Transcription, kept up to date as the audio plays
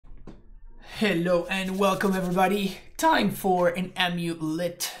Hello and welcome everybody. Time for an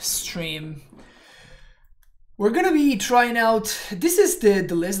AmuLIT stream. We're gonna be trying out, this is the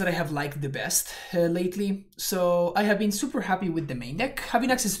list that I have liked the best lately. So I have been super happy with the main deck. Having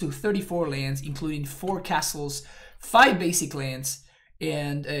access to 34 lands, including 4 castles, 5 basic lands,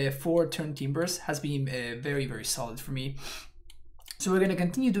 and 4 turn timbers has been very solid for me. So we're going to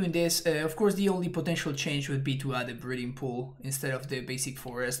continue doing this. Of course, the only potential change would be to add a breeding pool instead of the basic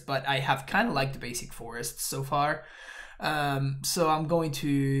forest, but I have kind of liked the basic forest so far. So I'm going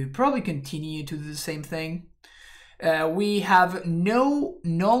to probably continue to do the same thing. We have no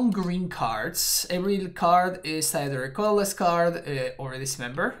non-green cards. Every card is either a colorless card or a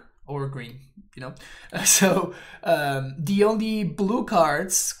dismember or green, you know. So the only blue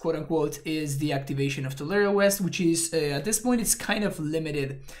cards, quote unquote, is the activation of the Lurrus, which is at this point it's kind of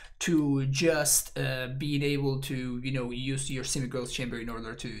limited to just being able to, you know, use your semi-growth chamber in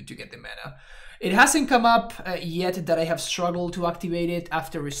order to get the mana. It hasn't come up yet that I have struggled to activate it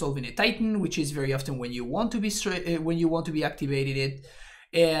after resolving a Titan, which is very often when you want to be activated it.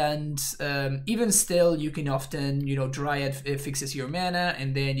 And even still, you can often, you know, Dryad fixes your mana,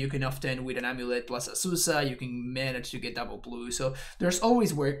 and then you can often, with an AmuLIT plus Azusa, you can manage to get double blue. So there's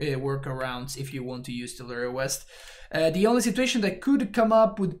always workarounds if you want to use the Lurrus. The only situation that could come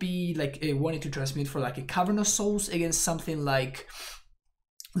up would be like wanting to transmit for like a Cavern of Souls against something like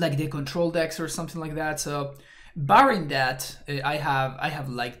the control decks or something like that. So barring that, I have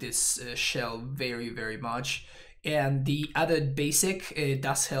liked this shell very much. And the added basic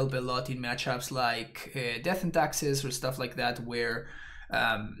does help a lot in matchups like Death and Taxes or stuff like that, where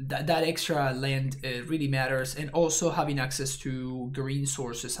that extra land really matters. And also having access to green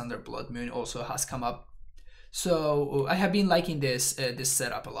sources under Blood Moon also has come up. So I have been liking this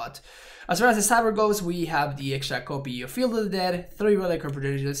setup a lot. As far as the Cyber goes, we have the extra copy of Field of the Dead, 3 Relic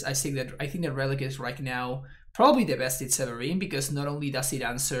Opportunities. I think that Relic is right now probably the best it's ever been, because not only does it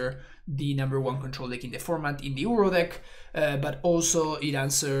answer the #1 control deck in the format in the Uro deck, but also it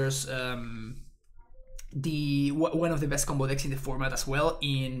answers one of the best combo decks in the format as well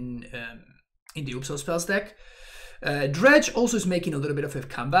in the Upso Spells deck. Dredge also is making a little bit of a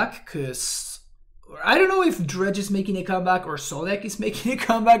comeback, because I don't know if Dredge is making a comeback or Solek is making a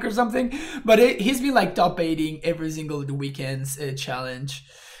comeback or something, but he's been like top 8ing every single weekend's challenge.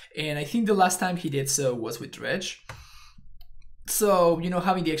 And I think the last time he did so was with Dredge. So, you know,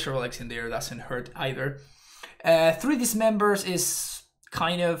 having the extra relics in there doesn't hurt either. 3 Dismembers is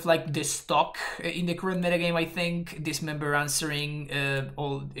kind of like the stock in the current metagame, I think. Dismember answering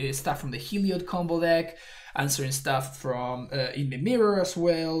all stuff from the Heliod combo deck, answering stuff from in the mirror as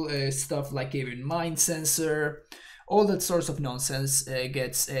well, stuff like even Mind Sensor. All that sorts of nonsense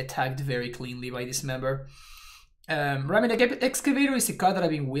gets tagged very cleanly by Dismember. Ramen Excavator is a card that I've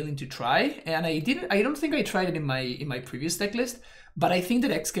been willing to try, and I don't think I tried it in my previous deck list, but I think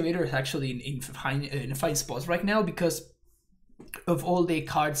that Excavator is actually in a fine spot right now because of all the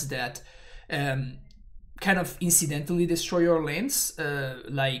cards that kind of incidentally destroy your lands,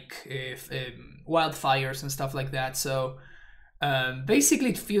 like wildfires and stuff like that. So basically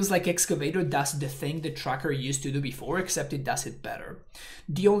it feels like Excavator does the thing the Tracker used to do before, except it does it better.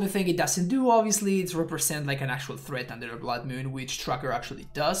 The only thing it doesn't do, obviously, is represent like an actual threat under a Blood Moon, which Tracker actually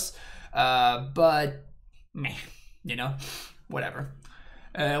does. But meh, you know, whatever.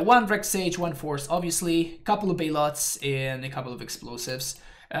 1 Rex Sage, 1 Force, obviously, a couple of Bailots and a couple of Explosives.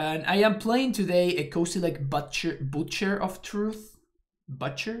 And I am playing today a Kozilek Butcher of Truth.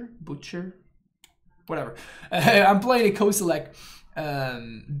 Butcher? Whatever. I'm playing a Kozilek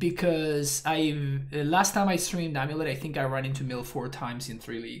because last time I streamed AmuLIT, I think I ran into Mill 4 times in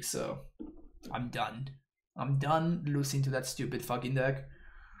 3 leagues, so I'm done. I'm done losing to that stupid fucking deck.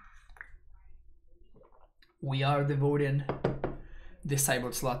 We are devoting the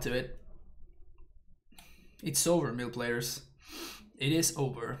Cyborg slot to it. It's over, Mill players. It is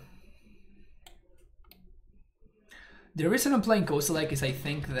over. The reason I'm playing Kozilek is I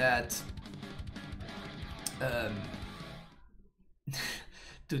think that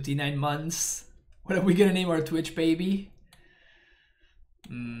 29 months. What are we gonna name our Twitch baby?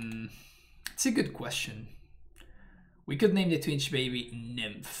 It's a good question. We could name the Twitch baby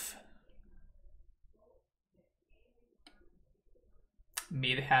Nymph.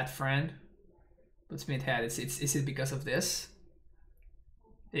 Mid-hat friend. What's mid-hat? Is it because of this?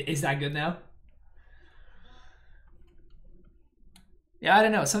 Is that good now? Yeah, I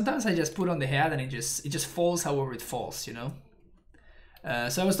don't know. Sometimes I just put on the hat and it just falls however it falls, you know?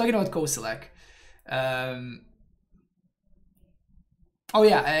 So I was talking about Kozilek. Oh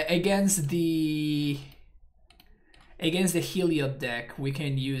yeah, against the Against the Heliod deck, we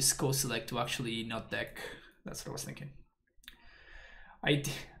can use co-select to actually not deck. That's what I was thinking.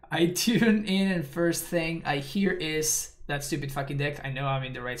 I tune in and first thing I hear is that stupid fucking deck. I know I'm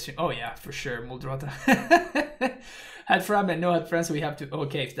in the right stream. Oh yeah, for sure. Muldrota. Had Fram and no had friends, so we have to.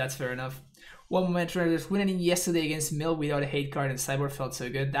 Okay, that's fair enough. One moment, just winning yesterday against Mill without a hate card and Cyborg felt so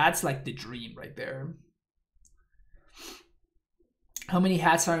good. That's like the dream right there. How many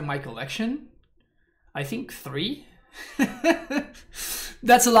hats are in my collection? I think 3.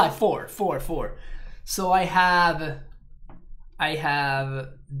 That's a lot. 4. So I have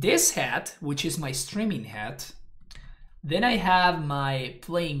this hat, which is my streaming hat. Then I have my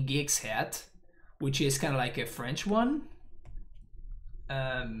playing gigs hat, which is kind of like a French one.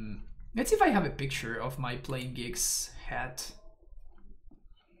 Let's see if I have a picture of my playing gigs hat.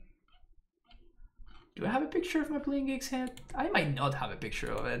 Do I have a picture of my playing gigs hat? I might not have a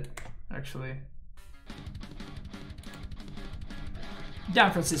picture of it, actually.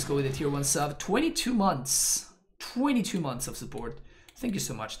 Dan Francisco with a tier 1 sub. 22 months. 22 months of support. Thank you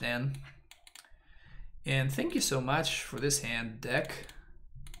so much, Dan. And thank you so much for this hand deck.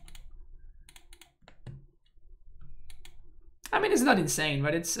 I mean, it's not insane,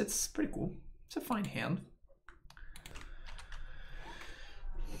 but it's pretty cool. It's a fine hand.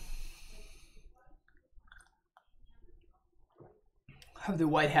 Have the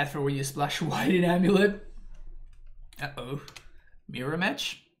white hat for when you splash white in AmuLIT. Uh-oh. Mirror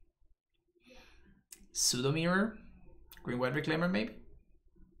match? Pseudo mirror? Green-white reclaimer, maybe?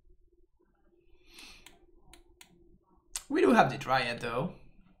 We do have the Dryad, though.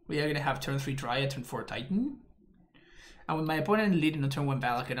 We are gonna have turn 3 Dryad, turn 4 Titan. And with my opponent leading on turn 1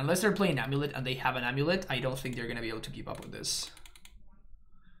 Valakut, unless they're playing AmuLIT and they have an AmuLIT, I don't think they're gonna be able to keep up with this.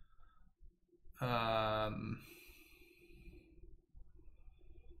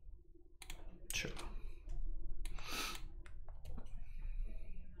 Sure.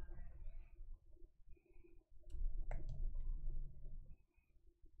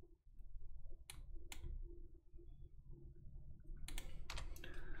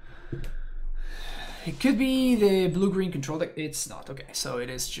 It could be the blue-green control deck. It's not. Okay, so it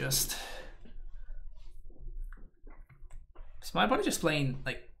is just... Is my opponent just playing,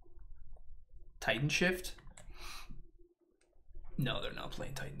 like, TitanShift? No, they're not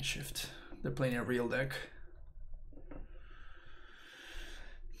playing TitanShift. They're playing a real deck.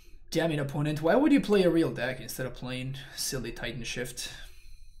 Damn it, opponent. Why would you play a real deck instead of playing silly TitanShift?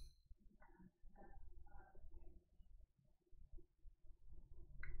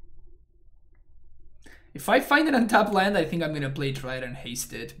 If I find an untapped land, I think I'm gonna play Dryad and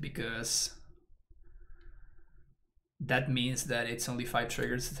haste it, because that means that it's only 5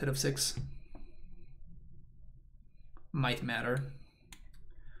 triggers instead of 6. Might matter.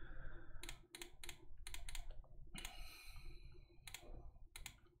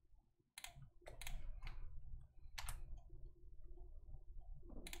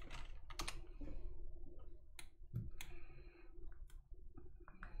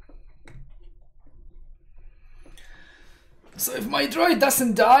 So if my Dryad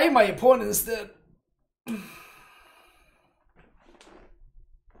doesn't die, my opponent's dead.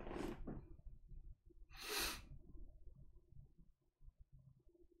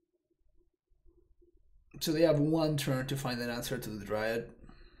 So they have 1 turn to find an answer to the Dryad.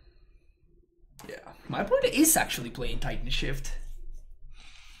 Yeah, my opponent is actually playing TitanShift.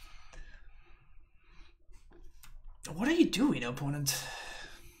 What are you doing, opponent?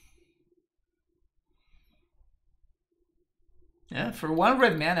 Yeah, for 1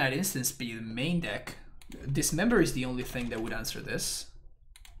 red mana, at instant speed, the main deck. Dismember is the only thing that would answer this.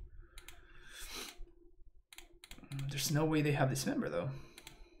 There's no way they have Dismember, though.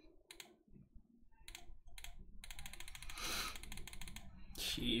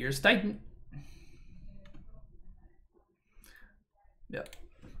 Here's Titan. Yep.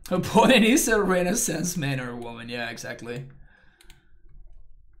 Opponent is a Renaissance man or woman. Yeah, exactly.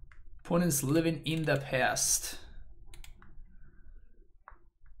 Opponent's living in the past.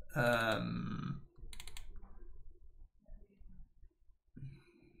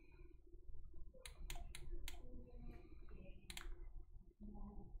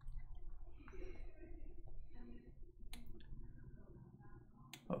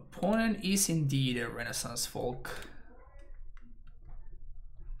 Opponent is indeed a Renaissance folk.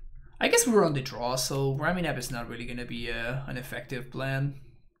 I guess we're on the draw, so ramming up is not really going to be an effective plan.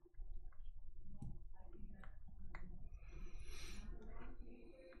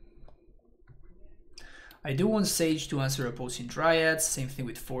 I do want Sage to answer opposing Dryads, same thing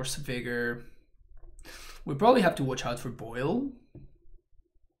with Force Vigor. We probably have to watch out for Boil.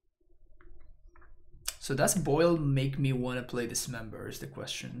 So So does Boil make me want to play Dismember is the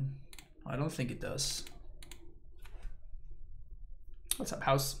question. I don't think it does. What's up,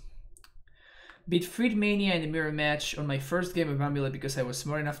 House? Beat Freedmania in the mirror match on my first game of AmuLIT because I was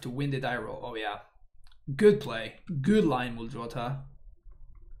smart enough to win the die roll. Oh yeah. Good play. Good line, Muldrota.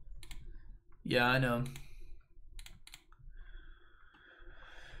 Yeah, I know.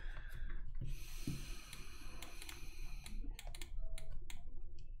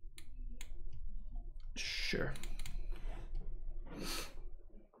 Sure.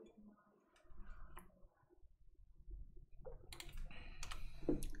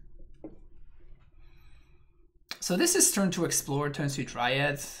 So this is turn 2 Explore, turn 3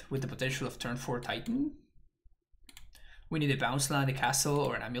 Dryad with the potential of turn 4 Titan. We need a bounce land, a castle,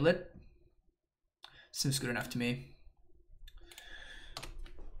 or an AmuLIT. Seems good enough to me.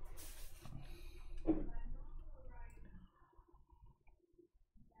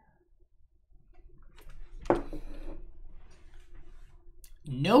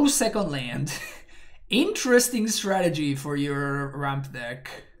 No second land. Interesting strategy for your ramp deck.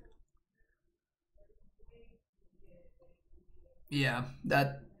 Yeah,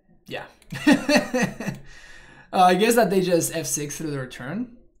 that, yeah. I guess that they just F6 through their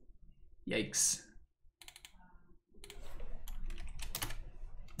turn. Yikes.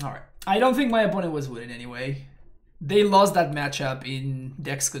 Alright, I don't think my opponent was winning anyway. They lost that matchup in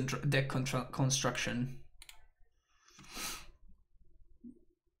deck construction.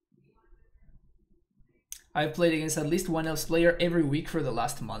 I've played against at least one else player every week for the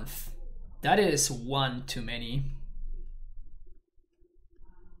last month. That is one too many.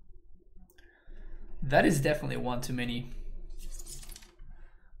 That is definitely one too many.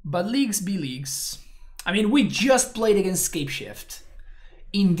 But leagues be leagues. I mean, we just played against Scapeshift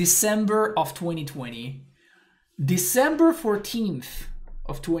in December of 2020. December 14th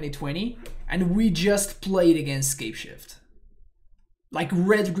of 2020, and we just played against Scapeshift. Like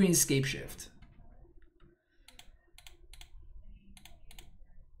red-green Scapeshift.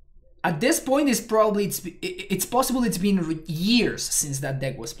 At this point, it's possible it's been years since that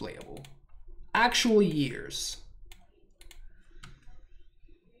deck was playable. Actual years.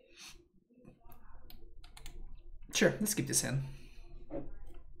 Sure, let's keep this in.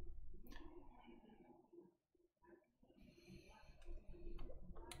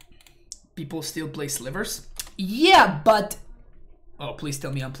 People still play Slivers? Yeah, but... Oh, please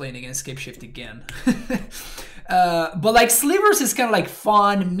tell me I'm playing against Scapeshift again. But like Slivers is kind of like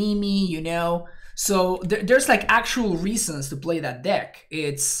fun, memey, you know? So there's like actual reasons to play that deck.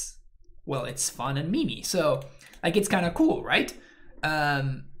 It's, well, it's fun and memey. So like it's kind of cool, right?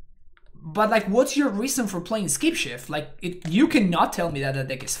 But like, what's your reason for playing Scapeshift? Like, you cannot tell me that the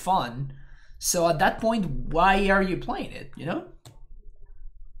deck is fun. So at that point, why are you playing it, you know?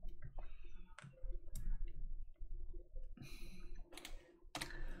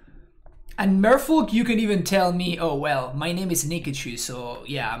 And Merfolk, you can even tell me, oh, well, my name is Nikachu, so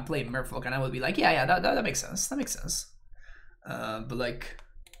yeah, I'm playing Merfolk. And I would be like, yeah, that makes sense. That makes sense. But like,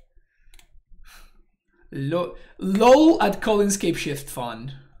 lol at calling Scapeshift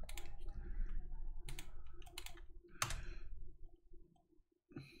fun.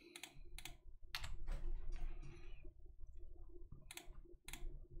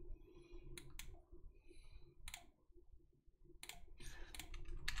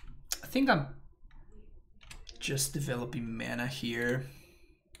 I think I'm just developing mana here.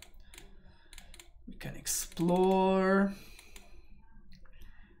 We can explore.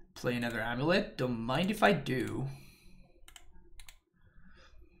 Play another AmuLIT. Don't mind if I do.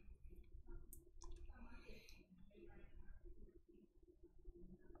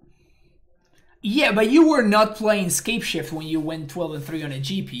 Yeah, but you were not playing Scapeshift when you went 12-3 on a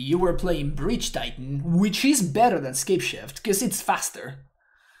GP. You were playing Breach Titan, which is better than Scapeshift, because it's faster.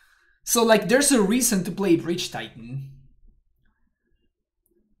 So, like, there's a reason to play Breach Titan.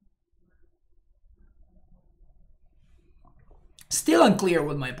 Still unclear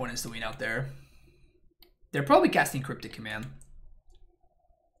what my opponent's doing out there. They're probably casting Cryptic Command.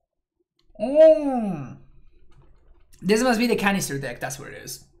 Oh. This must be the Canister deck, that's what it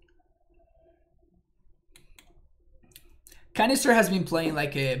is. Canister has been playing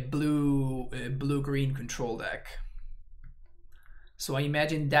like a blue-green control deck. So I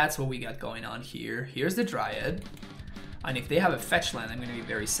imagine that's what we got going on here. Here's the Dryad. And if they have a fetch land, I'm going to be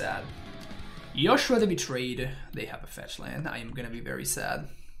very sad. Joshua the Betrayed, they have a fetch land. I am going to be very sad.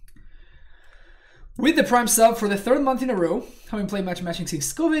 With the Prime sub for the 3rd month in a row, having played matching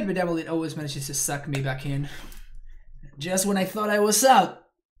since COVID, but AmuLIT always manages to suck me back in. Just when I thought I was out,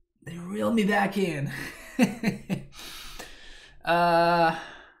 they reel me back in.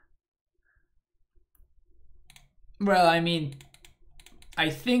 Well, I mean,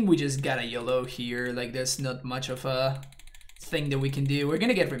 I think we just got a YOLO here. Like, there's not much of a thing that we can do. We're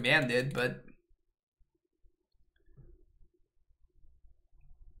gonna get remanded, but...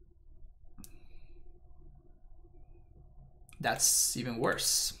 that's even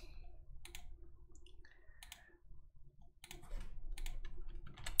worse.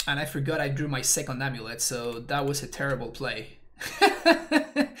 And I forgot I drew my second AmuLIT, so that was a terrible play.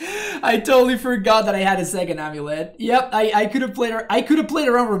 I totally forgot that I had a second AmuLIT. Yep, I could have played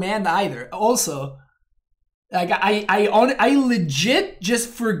around Remand either. Also, like I legit just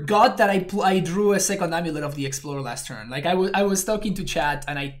forgot that I drew a second AmuLIT of the Explorer last turn. Like I was talking to chat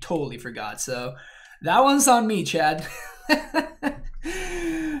and I totally forgot. So that one's on me, Chad.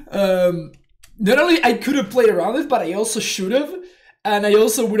 Not only I could have played around it, but I also should have. And I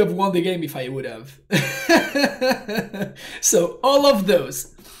also would have won the game if I would have. So, all of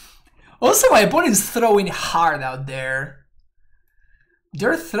those. Also, my opponent's throwing hard out there.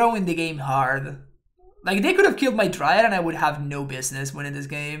 They're throwing the game hard. Like, they could have killed my Dryad and I would have no business winning this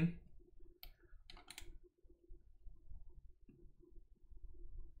game.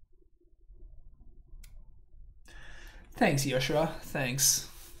 Thanks, Yoshua. Thanks.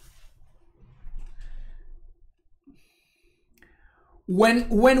 When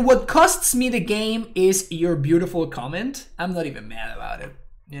what costs me the game is your beautiful comment, I'm not even mad about it,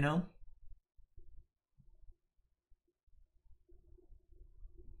 you know?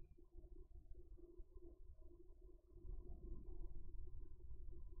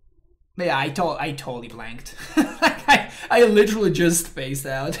 But yeah, I totally blanked. Like I literally just phased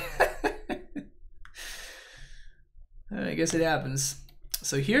out. I guess it happens.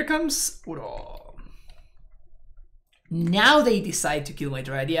 So here comes Uro. Now they decide to kill my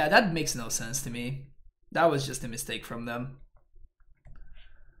Dryad. Yeah, that makes no sense to me. That was just a mistake from them.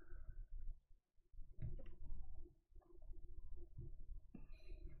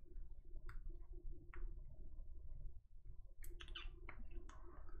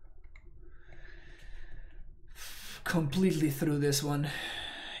 Completely threw this one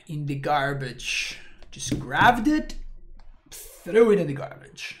in the garbage. Just grabbed it, threw it in the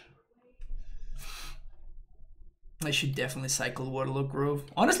garbage. I should definitely cycle Waterloo Grove.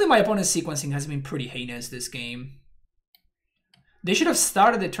 Honestly, my opponent's sequencing has been pretty heinous this game. They should have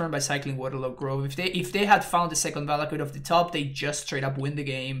started the turn by cycling Waterloo Grove. If they had found the second Valakut off the top, they just straight up win the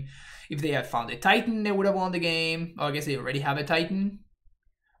game. If they had found a Titan, they would have won the game. Oh, I guess they already have a Titan.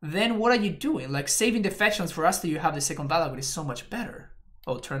 Then what are you doing? Like, saving the fetch lands for us till you have the second Valakut is so much better.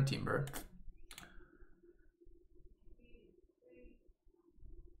 Oh, turn Timber.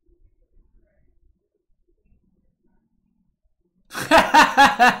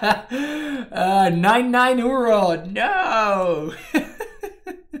 9-9 Uro, no!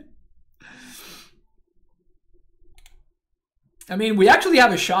 I mean, we actually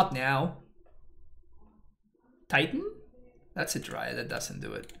have a shot now. Titan? That's a Dryad, that doesn't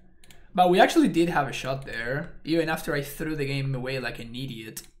do it. But we actually did have a shot there, even after I threw the game away like an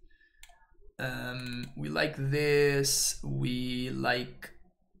idiot. We like this, we like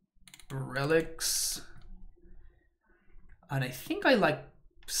relics. And I think I like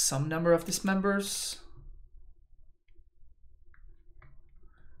some number of dismembers.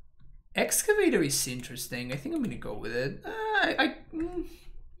 Excavator is interesting. I think I'm gonna go with it.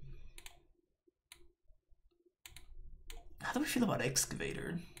 How do I feel about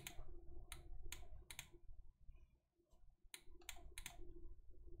Excavator?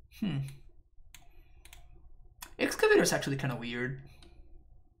 Excavator is actually kind of weird.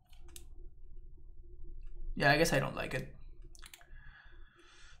 Yeah, I guess I don't like it.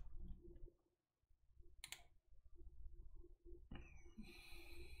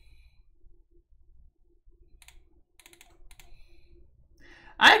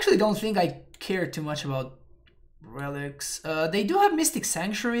 I actually don't think I care too much about relics. They do have Mystic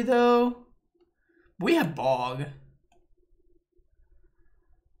Sanctuary though. We have Bog.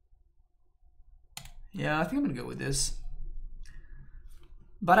 Yeah, I think I'm gonna go with this.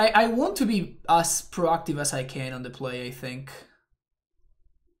 But I want to be as proactive as I can on the play, I think.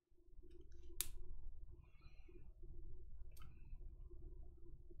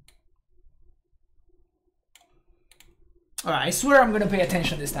 Alright, I swear I'm gonna pay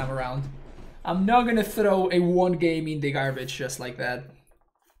attention this time around. I'm not gonna throw a one game in the garbage just like that.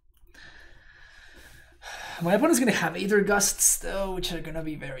 My opponent's gonna have Aether Gusts though, which are gonna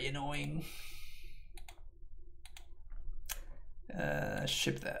be very annoying.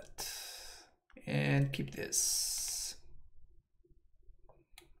 Ship that. And keep this.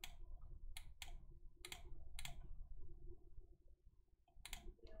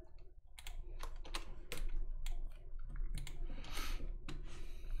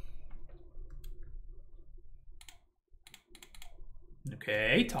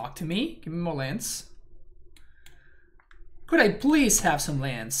 Okay, talk to me. Give me more lands. Could I please have some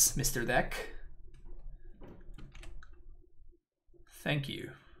lands, Mr. Deck? Thank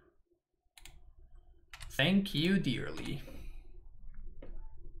you. Thank you dearly.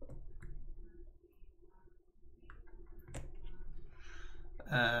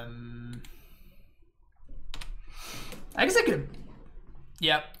 I guess I could have...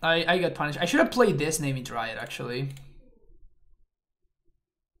 Yeah, I got punished. I should have played this naming Dryad, actually.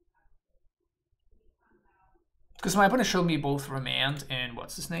 Because my opponent showed me both Remand and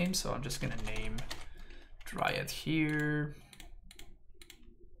what's his name, so I'm just gonna name Dryad here.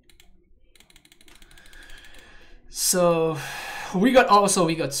 So we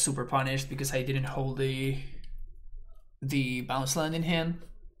got super punished because I didn't hold the bounce land in hand.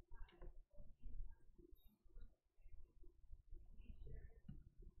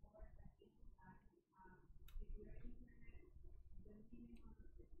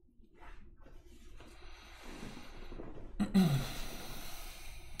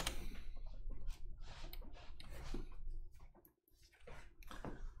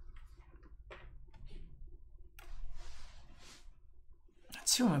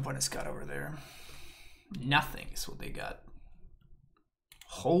 Let's see what my opponent's got over there. Nothing is what they got.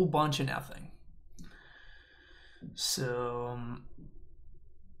 Whole bunch of nothing. So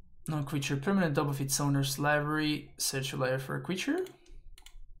no creature permanent, top of its owner's library. Search your library for a creature.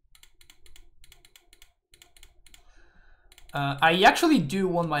 I actually do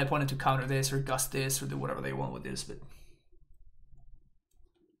want my opponent to counter this or gust this or do whatever they want with this, but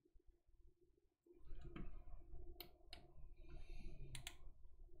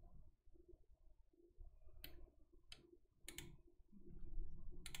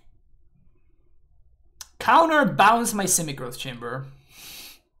counter bounce my Simic-Growth Chamber.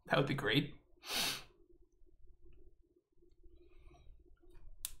 That would be great.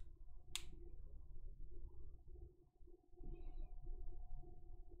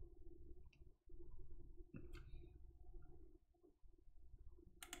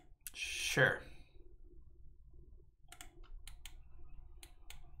 Sure.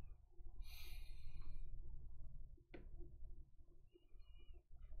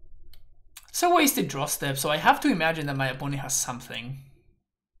 It's a wasted draw step, so I have to imagine that my opponent has something.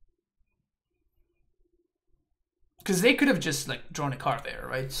 Because they could have just like drawn a card there,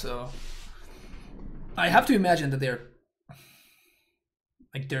 right? So I have to imagine that they're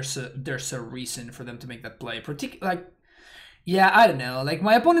like there's a reason for them to make that play. Yeah, I don't know. Like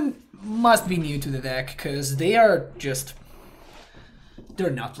my opponent must be new to the deck because they're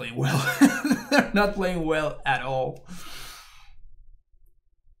not playing well. They're not playing well at all.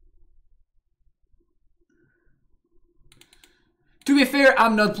 To be fair,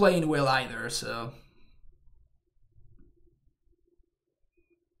 I'm not playing well either, so.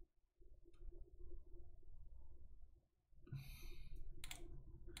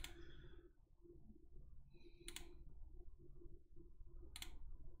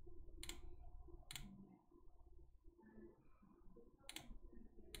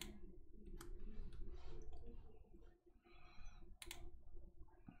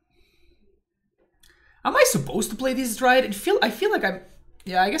 Am I supposed to play this Dryad? I feel like I'm...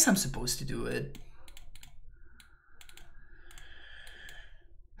 Yeah, I guess I'm supposed to do it.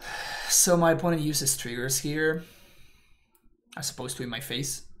 So my opponent uses triggers here. I'm supposed to in my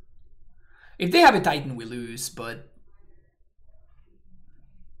face. If they have a Titan, we lose, but...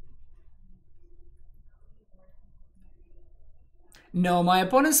 No, my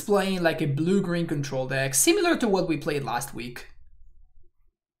opponent's playing like a blue-green control deck, similar to what we played last week.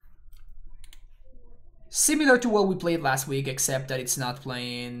 Similar to what we played last week, except that it's not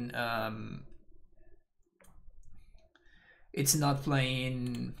playing... it's not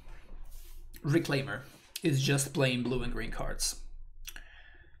playing Reclaimer. It's just playing blue and green cards.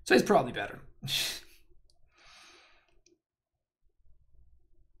 So it's probably better.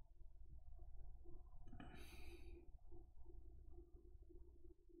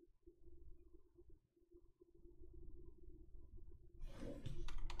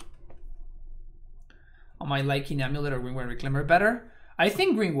 Am I liking AmuLIT or Green-White Reclaimer better? I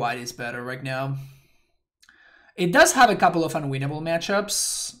think Green-White is better right now. It does have a couple of unwinnable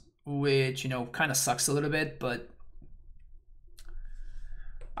matchups, which, you know, kind of sucks a little bit, but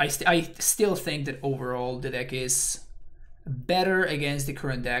I still think that overall the deck is better against the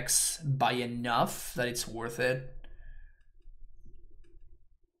current decks by enough that it's worth it.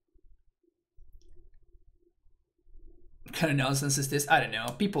 What kind of nonsense is this? I don't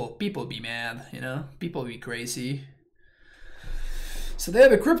know. People be mad, you know? People be crazy. So they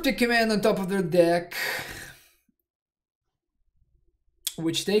have a Cryptic Command on top of their deck.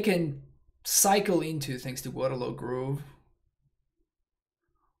 which they can cycle into thanks to Waterloo Grove.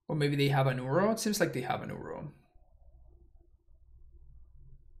 Or maybe they have an Uro. It seems like they have an Uro.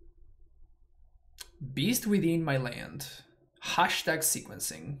 Beast within my land. Hashtag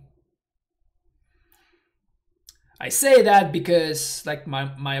sequencing. I say that because like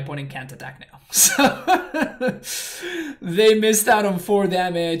my opponent can't attack now. So they missed out on 4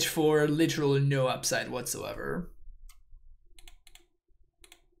 damage for literal no upside whatsoever.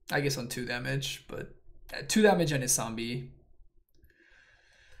 I guess on 2 damage, but 2 damage on a zombie.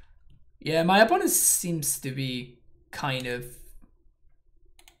 Yeah, my opponent seems to be kind of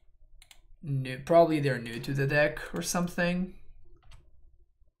new. Probably they're new to the deck or something.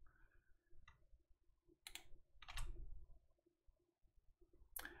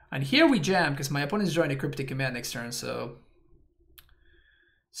 And here we jam because my opponent's drawing a Cryptic Command next turn, so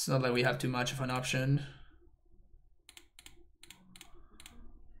it's not like we have too much of an option.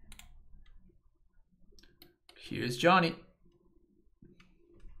 Here's Johnny.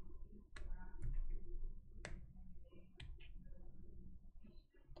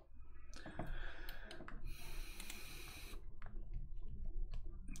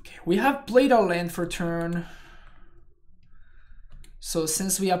 Okay, we have played our land for turn. So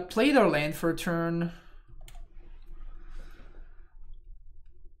since we have played our land for a turn,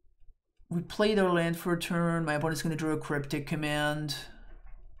 my opponent's going to draw a Cryptic Command.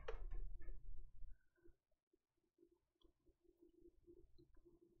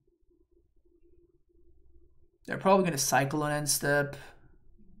 They're probably going to cycle on end step.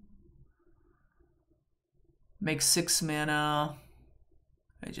 Make 6 mana.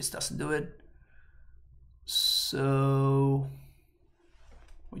 It just doesn't do it. So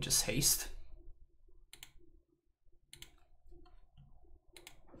we just haste.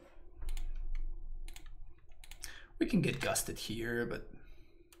 We can get gusted here, but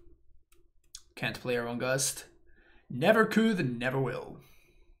can't play our own gust. Never could and never will.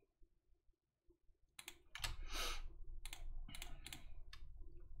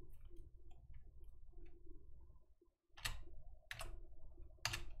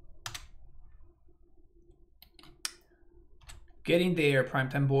 Get in there,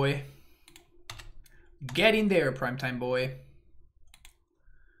 primetime boy. Get in there, primetime boy.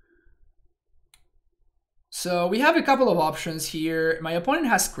 So we have a couple of options here. My opponent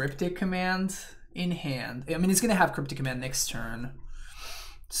has Cryptic Command in hand. I mean, it's going to have Cryptic Command next turn.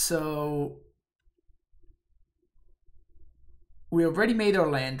 So we already made our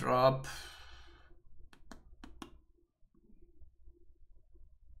land drop.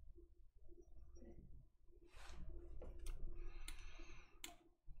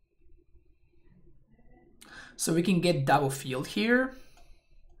 So we can get double field here.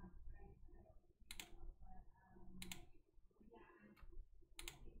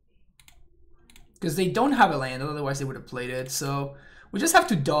 Because they don't have a land, otherwise they would have played it. So we just have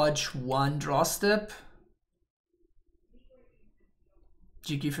to dodge 1 draw step.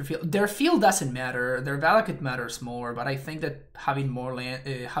 GQ for field. Their field doesn't matter. Their Valakut matters more, but I think that having more land,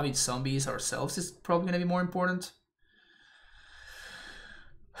 having zombies ourselves is probably going to be more important.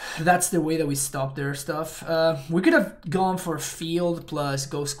 That's the way that we stop their stuff. We could have gone for field plus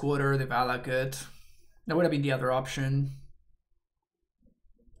Ghost Quarter, the Valakut. That would have been the other option.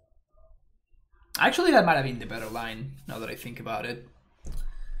 Actually, that might have been the better line, now that I think about it.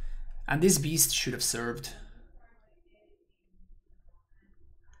 And this beast should have served.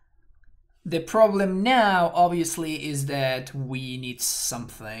 The problem now, obviously, is that we need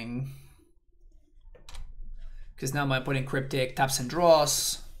something. Because now my opponent Cryptic taps and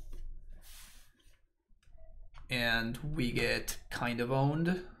draws. And we get kind of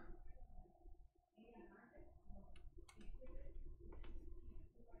owned.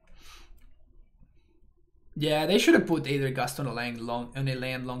 Yeah, they should have put either Gust on a land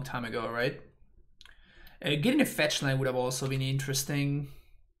long time ago, right? Getting a fetch line would have also been interesting.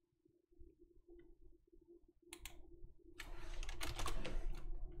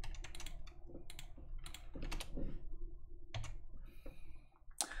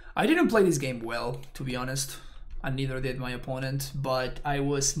 I didn't play this game well, to be honest, and neither did my opponent, but I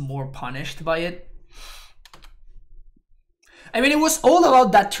was more punished by it. I mean, it was all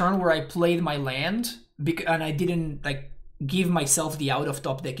about that turn where I played my land, and I didn't like give myself the out of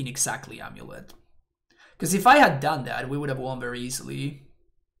top decking exactly AmuLIT. Because if I had done that, we would have won very easily.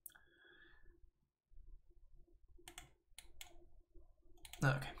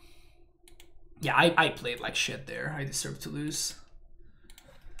 Okay. Yeah, I played like shit there. I deserve to lose.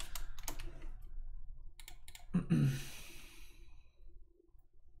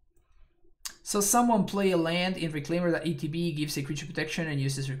 So someone play a land in Reclaimer that ETB gives a creature protection and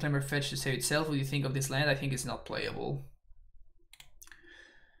uses Reclaimer fetch to save itself. What do you think of this land? I think it's not playable.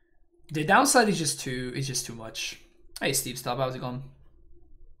 The downside is just too much. Hey Steve, stop. How's it going?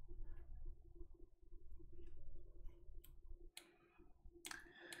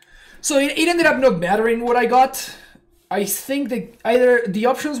 So it ended up not mattering what I got. I think that either the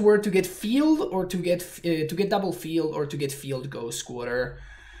options were to get field or to get double field or to get field ghost squatter.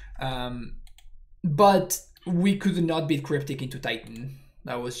 But we could not beat Cryptic into Titan.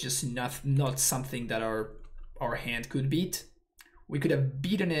 That was just not something that our hand could beat. We could have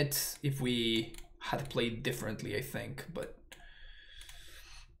beaten it if we had played differently, I think. But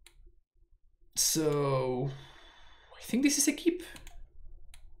so I think this is a keep.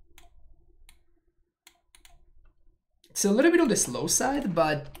 It's a little bit on the slow side,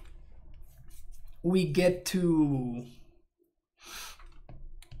 but we get to...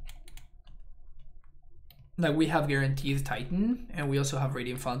 Like, we have guaranteed Titan, and we also have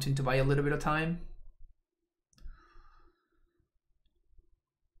Radiant Fountain to buy a little bit of time.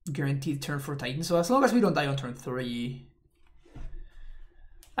 Guaranteed turn for Titan, so as long as we don't die on turn 3...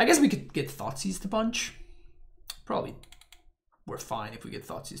 I guess we could get Thoughtseized a bunch. Probably we're fine if we get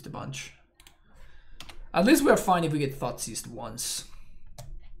Thoughtseized a bunch. At least we're fine if we get Thoughtseized once.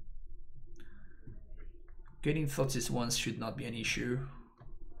 Getting Thoughtseized once should not be an issue.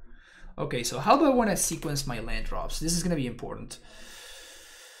 Okay, so how do I want to sequence my land drops? This is going to be important.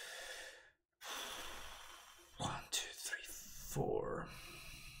 1, 2, 3, 4.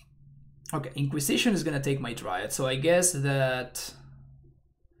 Okay, Inquisition is going to take my Dryad, so I guess that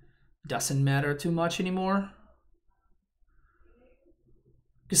doesn't matter too much anymore.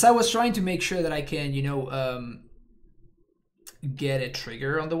 Because I was trying to make sure that I can, you know, get a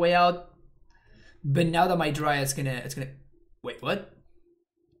trigger on the way out. But now that my Dryad's it's gonna... Wait, what?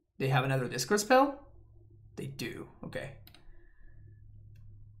 They have another Discord spell? They do, okay.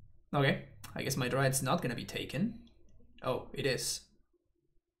 Okay, I guess my Dryad's not gonna be taken. Oh, it is.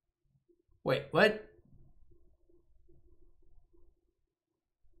 Wait, what?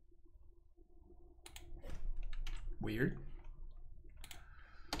 Weird.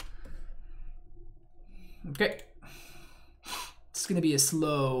 Okay. It's gonna be a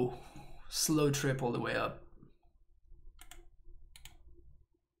slow trip all the way up.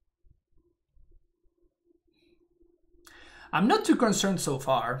 I'm not too concerned so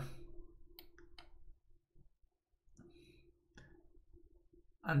far.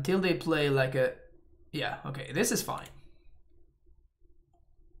 Until they play like a... Yeah, okay, this is fine.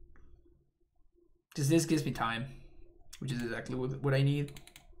 Because this gives me time, which is exactly what I need.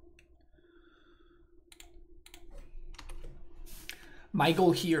 My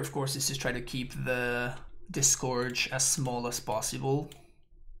goal here, of course, is to try to keep the Disgorge as small as possible.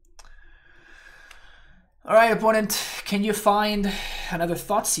 All right, opponent, can you find another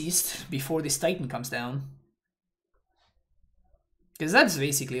Thoughtseized before this Titan comes down? Because that's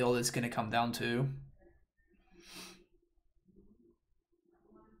basically all it's going to come down to.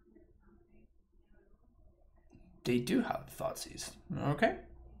 They do have Thoughtseize. Okay.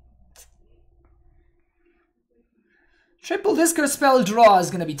 Triple Discard spell draw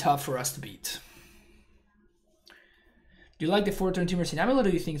is going to be tough for us to beat. Do you like the 4-turn Tumors in AmuLIT, or do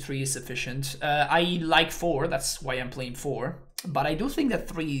you think 3 is sufficient? I like 4, that's why I'm playing 4. But I do think that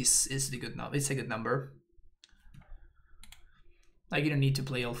 3 is the good number. It's a good number. Like, you don't need to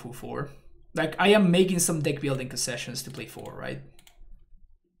play all full 4. Like, I am making some deck building concessions to play 4, right?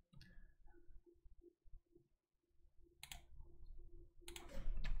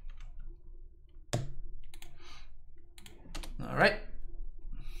 All right.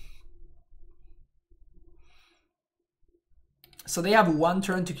 So they have 1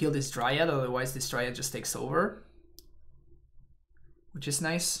 turn to kill this Dryad, otherwise this Dryad just takes over. Which is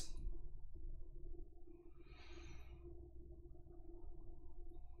nice.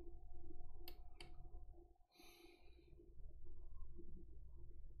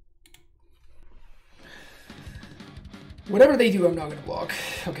 Whatever they do, I'm not gonna block.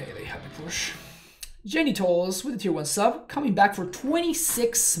 Okay, they have a push. Jenny Tolls with a tier 1 sub, coming back for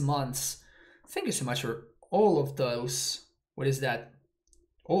 26 months. Thank you so much for all of those. What is that?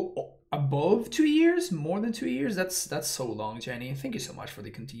 Oh, above 2 years? More than 2 years? That's so long, Jenny. Thank you so much for the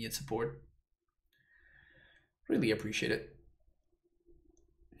continued support. Really appreciate it.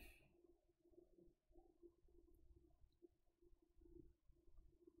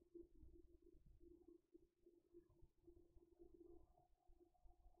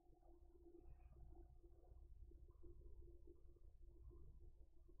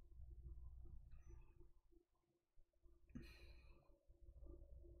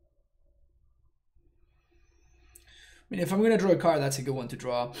 mean, if I'm gonna draw a card, that's a good one to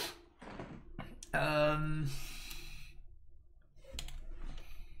draw.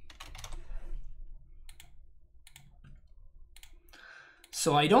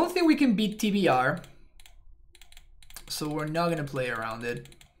 So I don't think we can beat TBR. So we're not gonna play around it.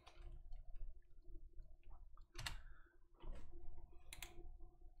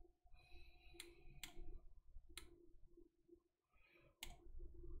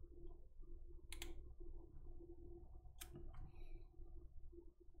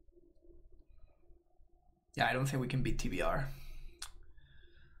 Yeah, I don't think we can beat TBR.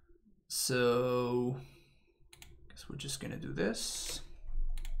 So I guess we're just gonna do this.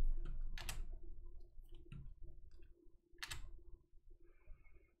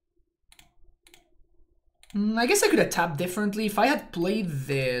 I guess I could have tapped differently if I had played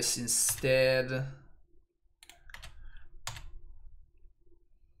this instead.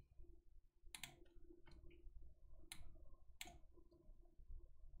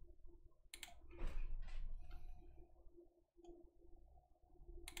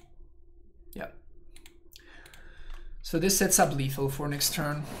 Yeah. So this sets up lethal for next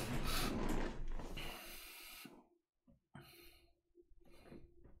turn.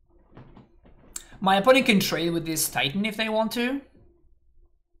 My opponent can trade with this Titan if they want to.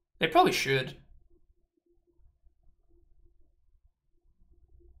 They probably should.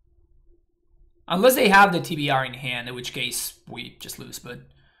 Unless they have the TBR in hand, in which case we just lose. But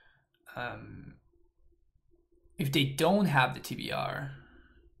if they don't have the TBR,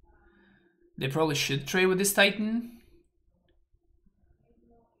 they probably should trade with this Titan.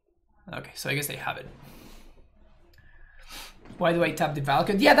 Okay, so I guess they have it. Why do I tap the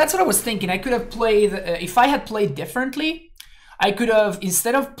Valkyrie? Yeah, that's what I was thinking. I could have played, if I had played differently, I could have,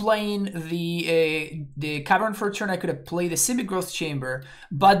 instead of playing the Cavern for turn, I could have played the Simic Growth Chamber,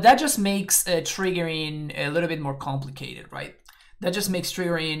 but that just makes triggering a little bit more complicated, right? That just makes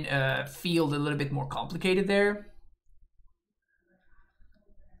triggering field a little bit more complicated there.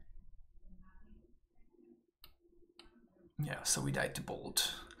 Yeah, so we died to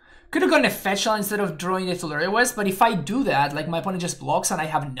Bolt. Could have gotten a fetch shot instead of drawing it to Lurrus, but if I do that, like my opponent just blocks and I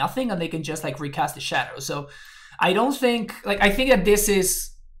have nothing and they can just like recast the shadow. So I don't think, like, I think that this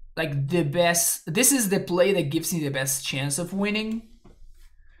is like the best, this is the play that gives me the best chance of winning.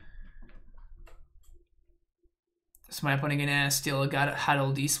 Is my opponent gonna still had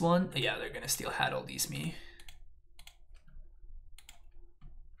all these one? Yeah, they're gonna still had all these me.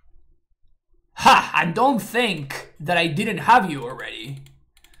 Ha! And don't think that I didn't have you already.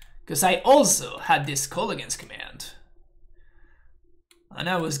 Because I also had this Call Against command. And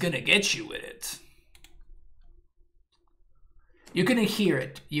I was gonna get you with it. You couldn't hear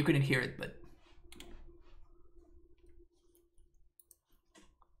it. You couldn't hear it, but...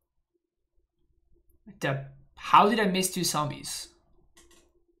 How did I miss 2 zombies?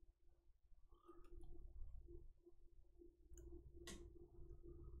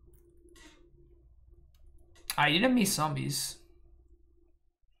 I didn't miss zombies.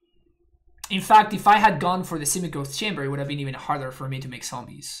 In fact, if I had gone for the Simic Growth Chamber, it would have been even harder for me to make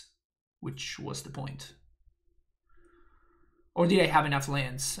zombies. Which was the point. Or did I have enough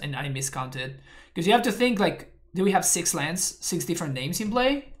lands and I miscounted? Because you have to think, like, do we have 6 lands, 6 different names in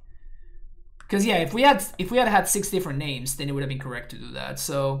play? Because yeah, if we had 6 different names, then it would have been correct to do that.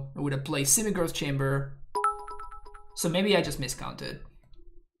 So I would have played Simic Growth Chamber. So maybe I just miscounted.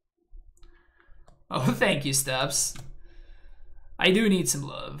 Oh, thank you, Stubbs. I do need some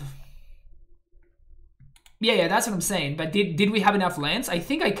love. Yeah, that's what I'm saying. But did we have enough lands? I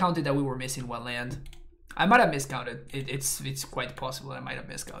think I counted that we were missing 1 land. I might have miscounted. It's quite possible I might have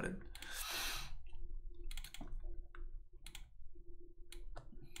miscounted.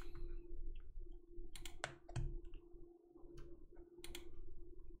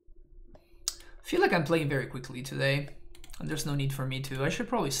 I feel like I'm playing very quickly today, and there's no need for me to. I should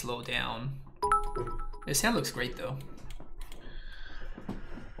probably slow down. This hand looks great though.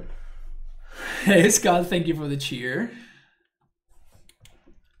 Hey Scott, thank you for the cheer.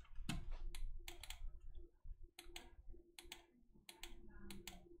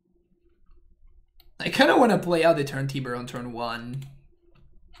 I kind of want to play out the turn Tiber on turn 1.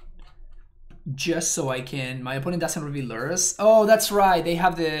 Just so I can... My opponent doesn't reveal Lurrus. Oh, that's right. They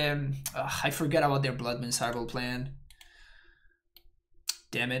have the... I forget about their Blood Moon Cyber plan.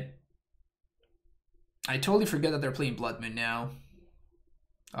 Damn it. I totally forget that they're playing Blood Moon now.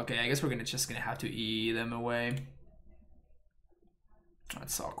 Okay, I guess we're just gonna have to E them away.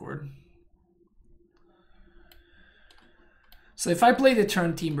 That's awkward. So if I play the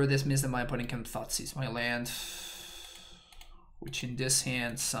turn Timber, this means that my opponent can Thoughtseize my land. Which in this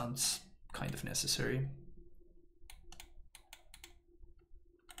hand sounds kind of necessary.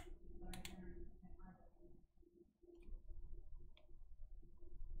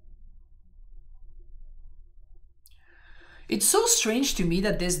 It's so strange to me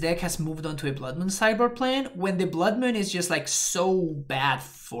that this deck has moved on to a Blood Moon Cyber plan when the Blood Moon is just like so bad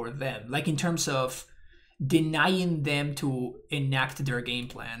for them, like in terms of denying them to enact their game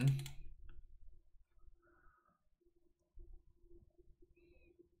plan.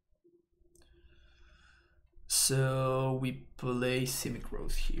 So we play Simic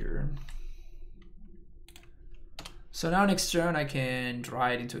Growth here. So now next turn I can draw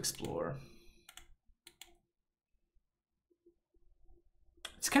it into Explore.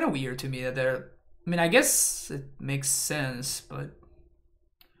 It's kind of weird to me that they're... I mean, I guess it makes sense, but...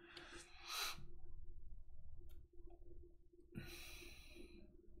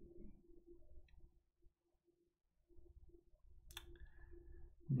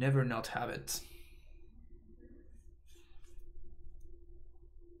 Never not have it.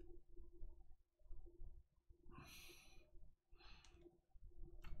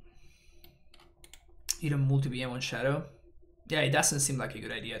 You don't multi-BM on Shadow? Yeah, it doesn't seem like a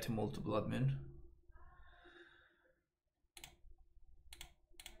good idea to multi-Blood Moon.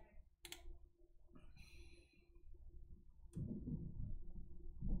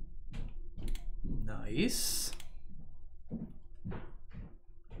 Nice.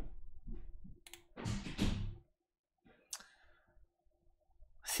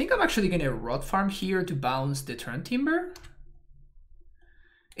 I think I'm actually gonna Rot Farm here to bounce the Turn Timber.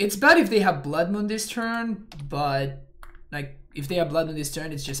 It's bad if they have Blood Moon this turn, but like if they have Blood Moon this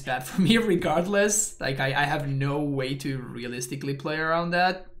turn, it's just bad for me regardless. Like I have no way to realistically play around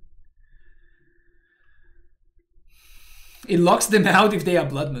that. It locks them out if they have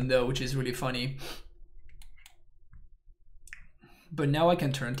Blood Moon though, which is really funny. But now I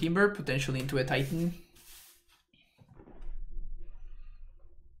can turn Timber potentially into a Titan.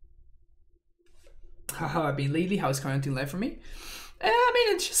 How I've been lately? How's quarantine life for me? I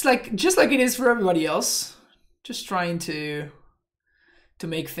mean, it's just like it is for everybody else. Just trying to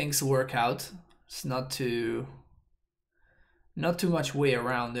make things work out. It's not too much way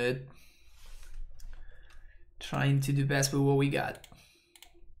around it. Trying to do best with what we got.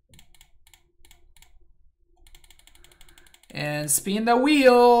 And spin the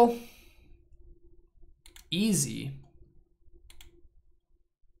wheel. Easy.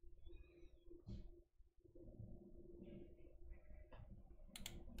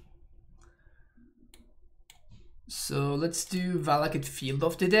 So let's do Valakut Field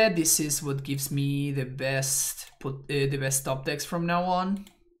of the Dead. This is what gives me the best top decks from now on,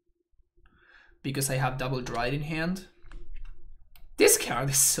 because I have double Dried in hand. This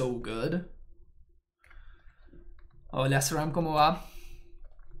card is so good. Hola Saram, ¿cómo va?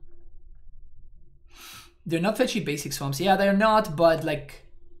 They're not fetchy basic swamps. Yeah, they're not, but like,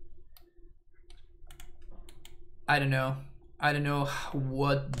 I don't know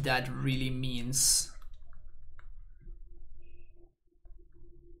what that really means.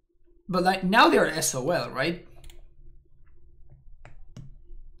 But like now they're SOL, right?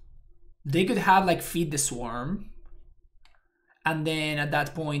 They could have like Feed the Swarm, and then at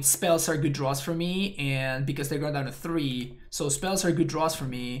that point spells are good draws for me, and because they're going down to 3, so spells are good draws for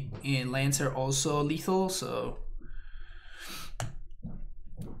me, and lands are also lethal, so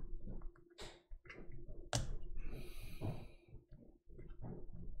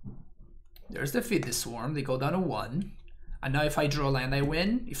there's the Feed the Swarm. They go down to 1. And now if I draw land, I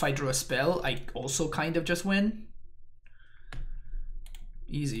win. If I draw a spell, I also kind of just win.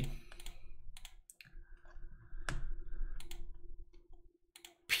 Easy.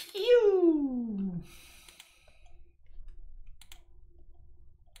 Pew!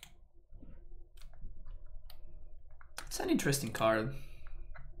 It's an interesting card.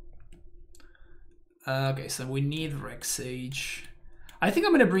 Okay, so we need Rex Sage. I think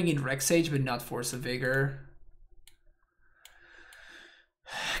I'm gonna bring in Rex Sage, but not Force of Vigor.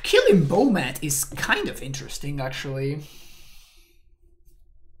 Killing Bomat is kind of interesting, actually.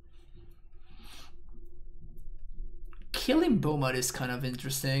 Killing Bomat is kind of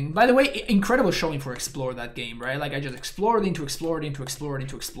interesting. By the way, incredible showing for Explore that game, right? Like I just explored into explored into explored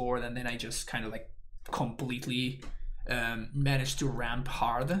into explored, and then I just kind of like completely managed to ramp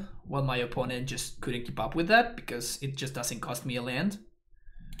hard while my opponent just couldn't keep up with that because it just doesn't cost me a land.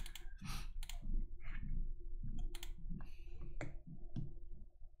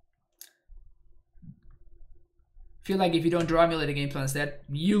 Feel like if you don't draw AmuLIT, the game plan's dead.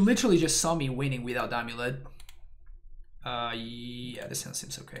 You literally just saw me winning without AmuLIT. Yeah, this hand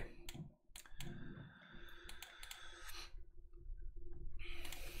seems okay.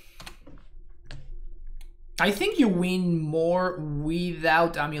 I think you win more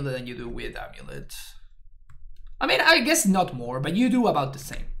without AmuLIT than you do with AmuLIT. I mean, I guess not more, but you do about the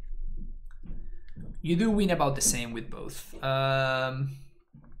same. You do win about the same with both. Yeah,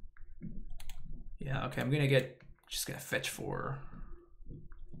 okay, I'm just gonna fetch 4.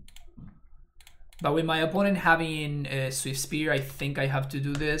 But with my opponent having a Swift Spear, I think I have to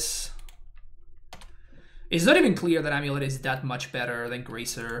do this. It's not even clear that AmuLIT is that much better than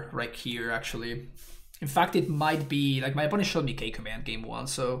Grazer right here, actually. In fact, it might be, like, my opponent showed me K-Command game 1,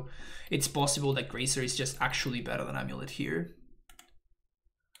 so it's possible that Grazer is just actually better than AmuLIT here.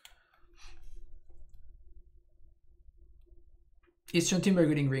 Is John Timber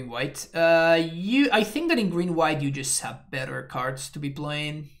good in green-white? I think that in green-white you just have better cards to be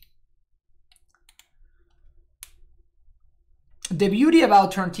playing. The beauty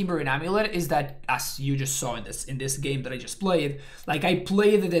about Turn Timber and AmuLIT is that, as you just saw in this game that I just played, like I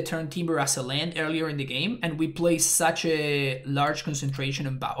played the Turn Timber as a land earlier in the game, and we play such a large concentration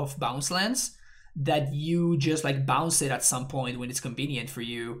of bounce lands that you just like bounce it at some point when it's convenient for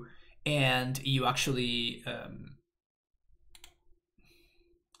you, and you actually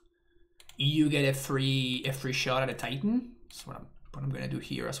you get a free shot at a Titan. That's what I'm gonna do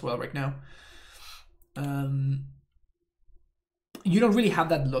here as well right now. You don't really have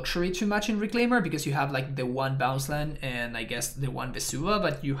that luxury too much in Reclaimer because you have like the 1 bounce land and I guess the 1 Vesuva,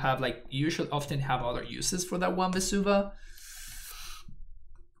 but you have like, you should often have other uses for that 1 Vesuva.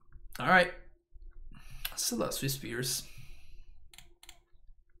 All right, still lots of Swift Spears.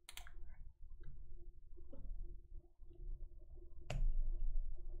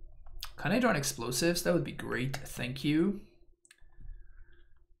 Can I draw explosives? That would be great, thank you.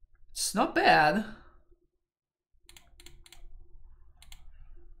 It's not bad.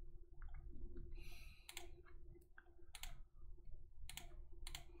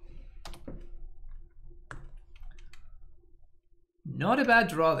 Not a bad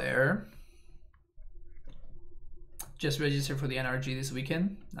draw there. Just register for the NRG this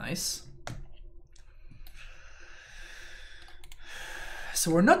weekend. Nice. So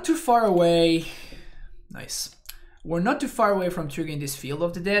we're not too far away. Nice. We're not too far away from triggering this Field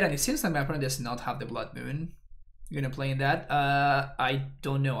of the Dead, and it seems like my opponent does not have the Blood Moon. You're gonna play in that? I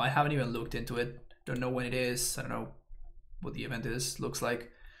don't know. I haven't even looked into it. Don't know when it is. I don't know what the event is. Looks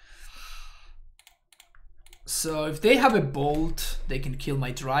like. So if they have a Bolt, they can kill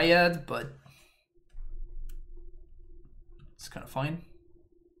my Dryad, but it's kind of fine.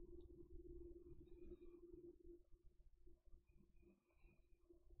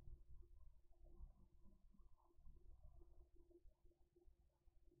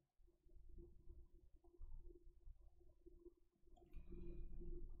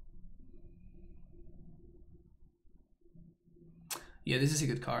 Yeah, this is a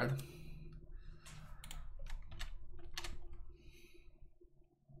good card.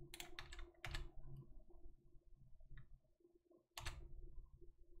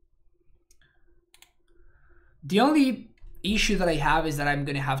 The only issue that I have is that I'm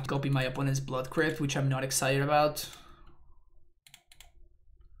gonna have to copy my opponent's Blood Crypt, which I'm not excited about.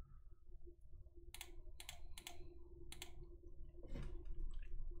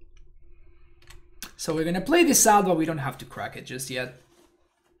 So we're gonna play this out, but we don't have to crack it just yet.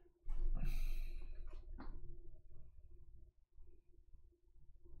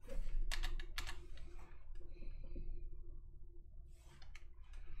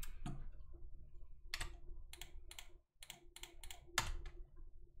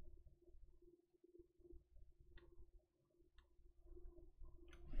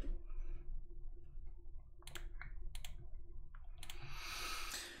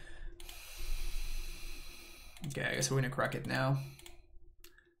 Okay, I guess we're gonna crack it now.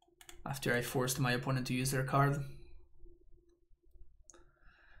 After I forced my opponent to use their card.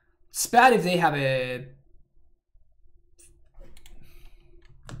 It's bad if they have a...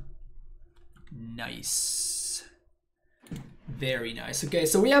 Nice. Very nice. Okay,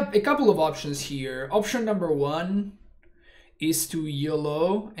 so we have a couple of options here. Option number 1 is to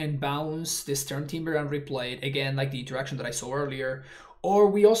YOLO and bounce this Turn Timber and replay it. Again, like the interaction that I saw earlier. Or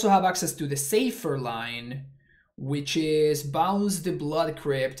we also have access to the safer line, which is bounce the Blood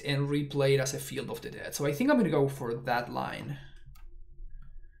Crypt and replay it as a Field of the Dead. So I think I'm gonna go for that line.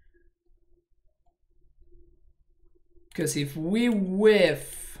 Because if we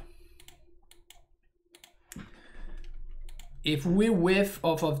whiff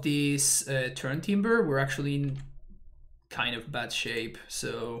off of this Turn Timber, we're actually in kind of bad shape.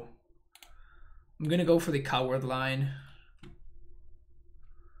 So I'm gonna go for the Coward line,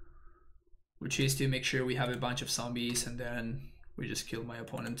 which is to make sure we have a bunch of zombies and then we just kill my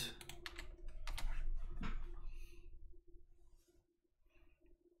opponent.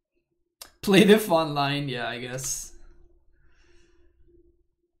 Play the fun line, yeah, I guess.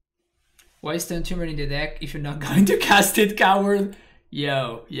 Why stand tumor in the deck if you're not going to cast it, coward?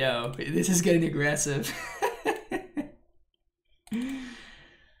 Yo, this is getting aggressive.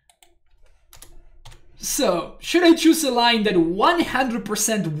 So, should I choose a line that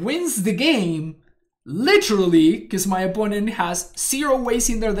 100% wins the game, literally, because my opponent has 0 ways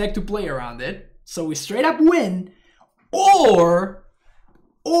in their deck to play around it, so we straight up win, or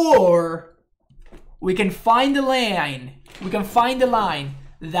we can find a line,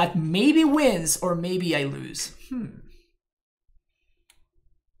 that maybe wins or maybe I lose.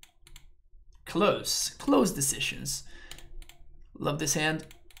 Close decisions. Love this hand.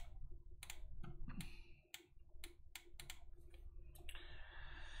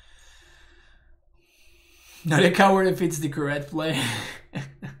 Not a coward if it's the correct play.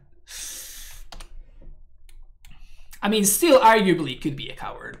 I mean, still arguably could be a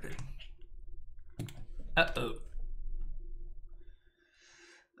coward. But...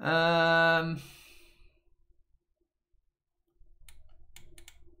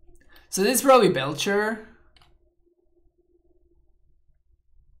 So this is probably Belcher.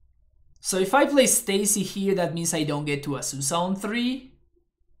 So if I play Stacy here, that means I don't get to Azusa on 3.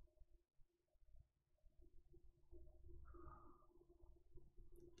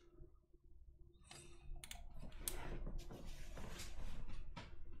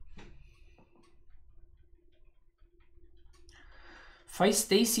 If I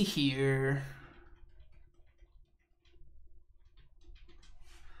Stacy here,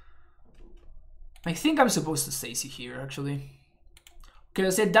 I think I'm supposed to Stacy here actually,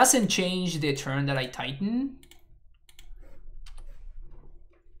 because it doesn't change the turn that I Titan.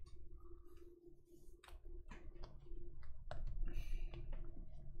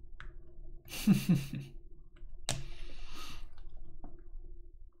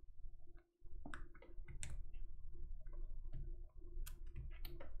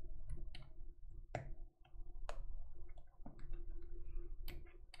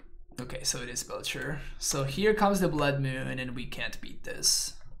 Okay, so it is Belcher. So here comes the Blood Moon and we can't beat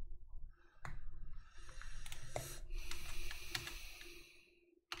this.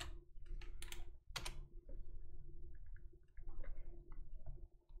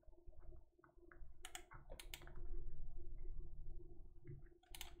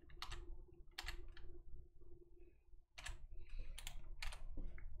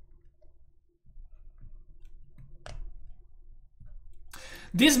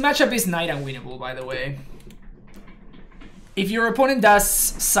 This matchup is night unwinnable, by the way. If your opponent does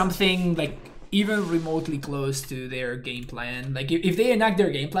something like even remotely close to their game plan, like if they enact their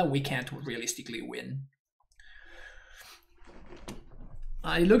game plan, we can't realistically win.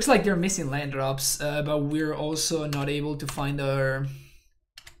 It looks like they're missing land drops, but we're also not able to find our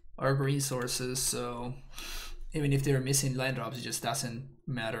green sources, so even if they're missing land drops, it just doesn't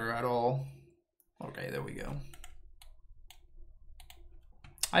matter at all. Okay, there we go.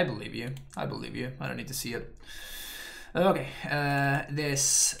 I believe you. I believe you. I don't need to see it. Okay,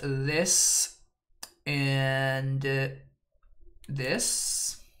 this, and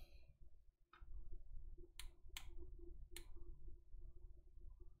this.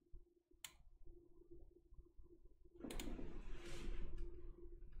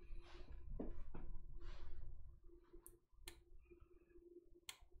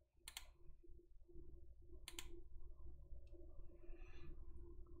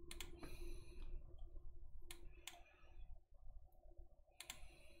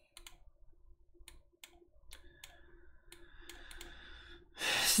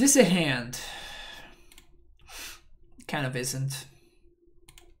 Is this a hand? Kind of isn't.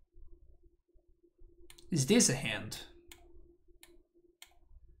 Is this a hand?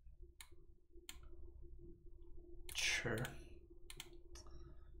 Sure.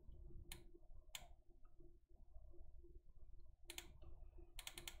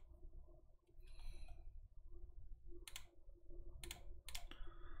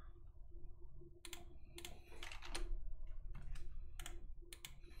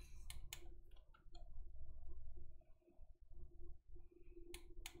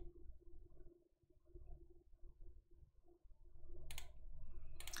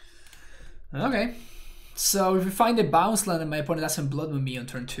 Okay, so if we find a bounce land and my opponent doesn't Blood Moon me on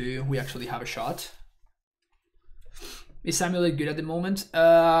turn 2, we actually have a shot. Is AmuLIT good at the moment?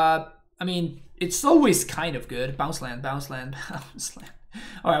 I mean, it's always kind of good. Bounce land, bounce land, bounce land.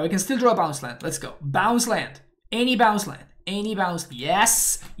 Alright, we can still draw a bounce land. Let's go. Bounce land. Any bounce land. Any bounce.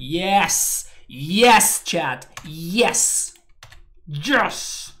 Yes! Yes! Yes, chat! Yes!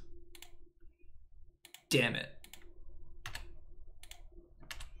 Yes! Damn it.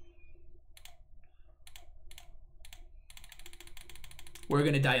 We're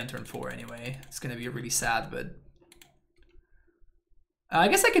gonna die on turn 4 anyway. It's gonna be really sad, but I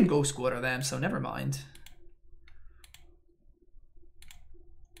guess I can go squatter them, so never mind.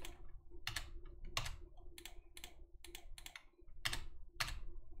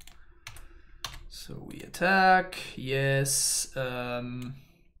 So we attack, yes.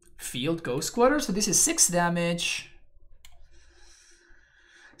 Field ghost squatter, so this is 6 damage.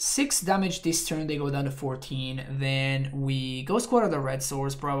 6 damage this turn, they go down to 14. Then we ghost squatter the red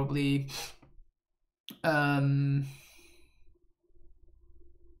source probably. And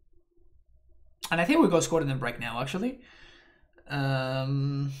I think we go squatter them right now actually.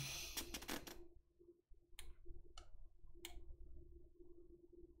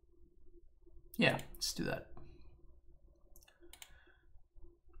 Yeah, let's do that.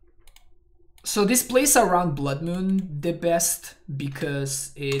 So this plays around Blood Moon the best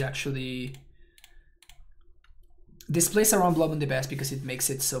because it actually... This plays around Blood Moon the best because it makes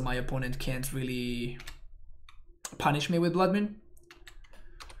it so my opponent can't really punish me with Blood Moon.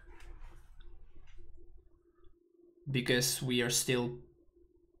 Because we're still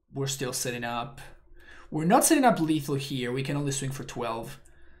setting up... We're not setting up lethal here, we can only swing for 12.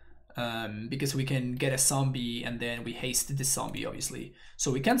 Because we can get a zombie and then we haste the zombie, obviously.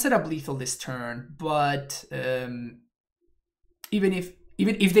 So we can set up lethal this turn, but even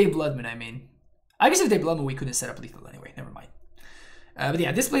if they Blood Moon, I mean, I guess if they Blood Moon, we couldn't set up lethal anyway. Never mind. But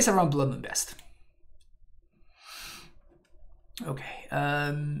yeah, this plays around Blood Moon best. Okay.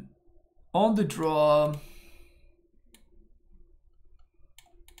 On the draw.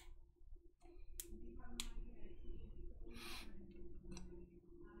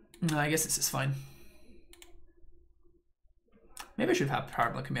 No, I guess this is fine. Maybe I should have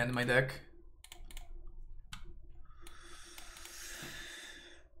Parabolic Command in my deck.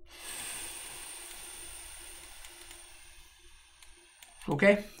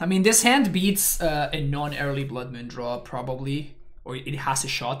 Okay, I mean this hand beats a non-early Blood Moon draw probably, or it has a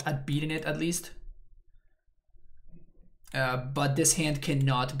shot at beating it at least. But this hand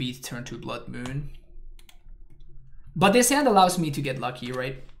cannot beat turn 2 Blood Moon. But this hand allows me to get lucky,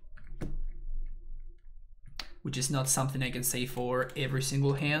 right? Which is not something I can say for every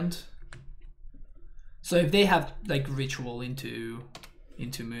single hand. So if they have like ritual into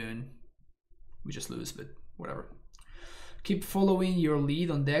Moon, we just lose, but whatever. Keep following your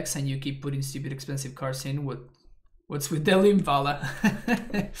lead on decks and you keep putting stupid expensive cards in. What's with the Limvala?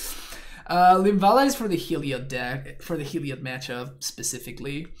 Limvala is for the Heliod deck, for the Heliod matchup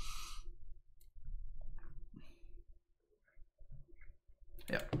specifically.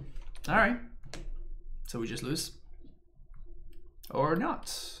 Yep. Alright. So we just lose? Or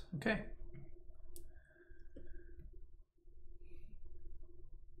not? Okay.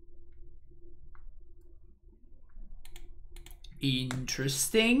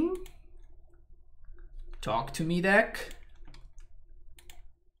 Interesting. Talk to me, deck.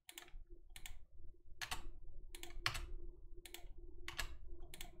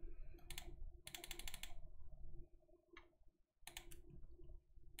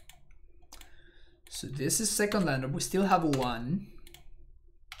 So this is second lander. We still have 1.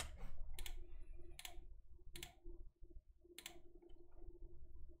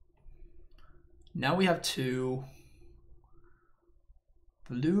 Now we have 2.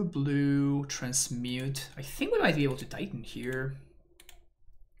 Blue, blue, transmute. I think we might be able to Titan here.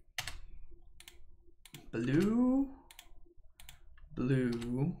 Blue,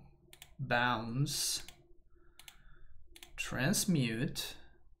 blue, bounce, transmute.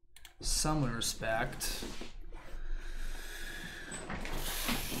 Summon respect.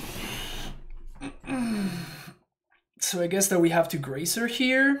 So I guess that we have to Gracer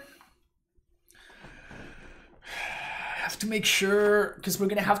here. I have to make sure, because we're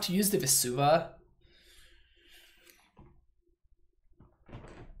gonna have to use the Vesuva.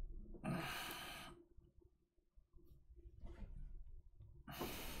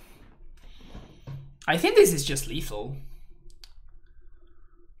 I think this is just lethal.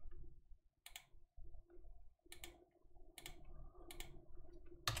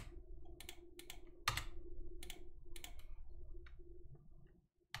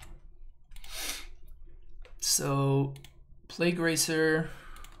 So, Plague Racer.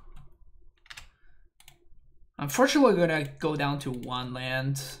 Unfortunately, we're gonna go down to 1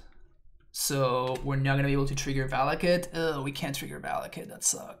 land. So, we're not gonna be able to trigger Valakut. Oh, we can't trigger Valakut, that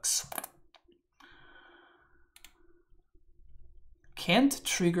sucks. Can't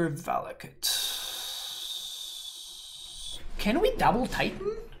trigger Valakut. Can we double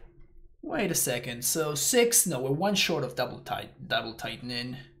Titan? Wait a second. So 6, no, we're 1 short of double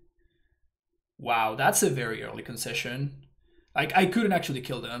Titaning. Wow, that's a very early concession. I couldn't actually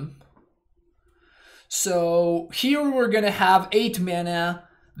kill them. So here we're gonna have 8 mana,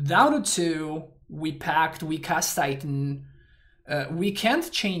 down to 2. We packed, we cast Titan. We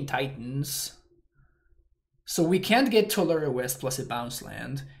can't chain Titans. So we can't get Tolera West plus a bounce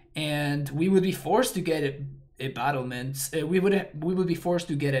land. And we would be forced to get a battlement. We would be forced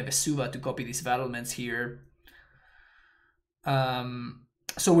to get a Vesuva to copy these battlements here.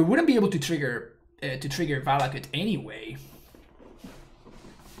 So we wouldn't be able to trigger Valakut anyway.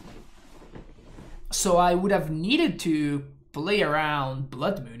 So I would have needed to play around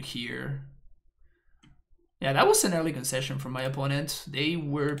Blood Moon here. Yeah, that was an early concession from my opponent. They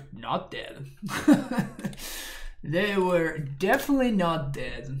were not dead. They were definitely not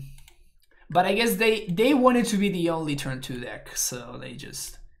dead. But I guess they wanted to be the only turn 2 deck, so they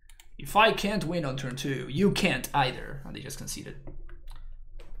just... If I can't win on turn 2, you can't either. And they just conceded.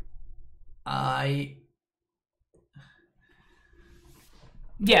 Yeah,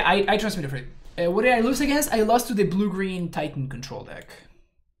 I transmitted for it. What did I lose against? I lost to the blue-green Titan control deck.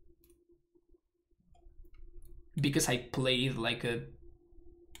 Because I played like a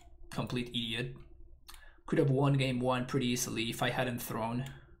complete idiot. Could have won game 1 pretty easily if I hadn't thrown.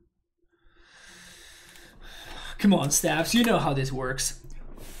 Come on, Staffs, you know how this works.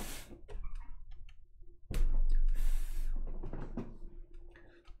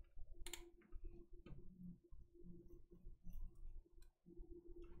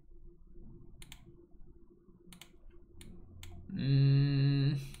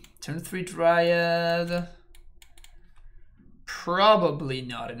 Turn 3 Dryad. Probably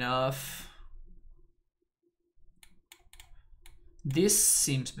not enough. This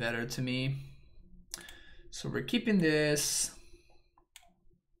seems better to me. So we're keeping this.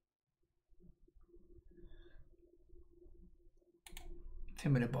 I think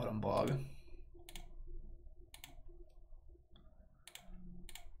I'm gonna bottom bog.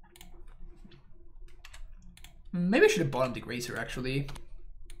 Maybe I should have bottomed the Grazer actually.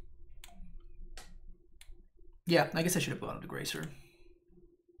 Yeah, I guess I should have bottomed the Grazer.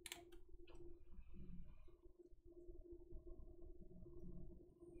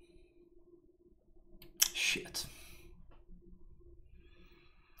 Shit.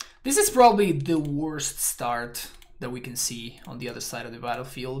 This is probably the worst start that we can see on the other side of the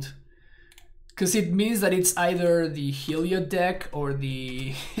battlefield. Because it means that it's either the Heliod deck or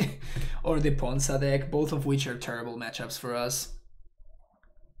the or the Ponza deck, both of which are terrible matchups for us.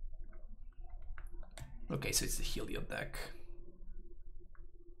 Okay, so it's the Heliod deck.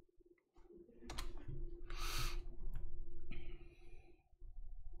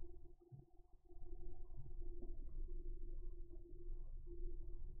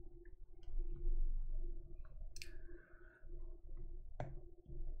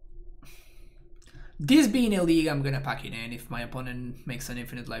 This being a league, I'm gonna pack it in if my opponent makes an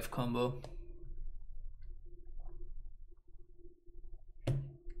infinite life combo.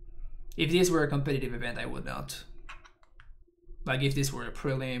 If this were a competitive event, I would not. Like if this were a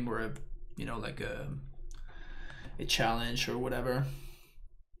prelim or a, you know, like a challenge or whatever,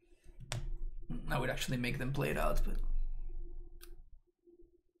 I would actually make them play it out. But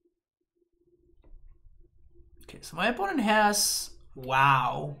okay, so my opponent has,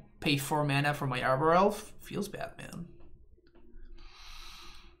 wow, pay 4 mana for my Arbor Elf. Feels bad, man.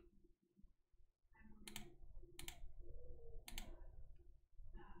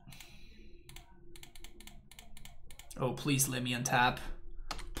 Oh, please let me untap.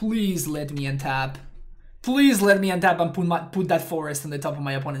 Please let me untap. Please let me untap and put that forest on the top of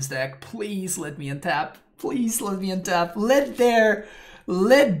my opponent's deck. Please let me untap. Please let me untap. Let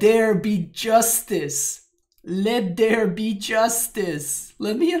there be justice. Let there be justice.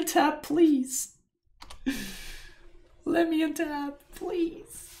 Let me untap, please. Let me untap,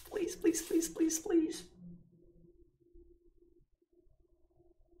 please. Please, please, please, please, please.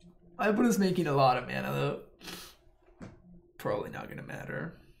 My opponent's making a lot of mana though. Probably not gonna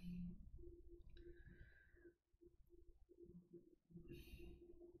matter.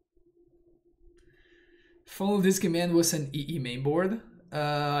 Follow this command was an EE mainboard.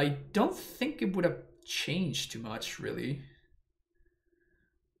 I don't think it would have changed too much, really.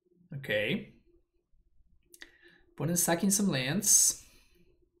 Okay. Opponent sacking some lands.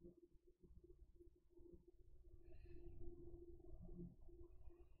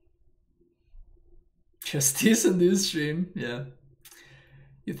 Just this on this stream, yeah.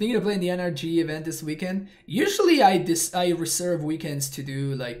 You thinking of playing the NRG event this weekend? Usually I reserve weekends to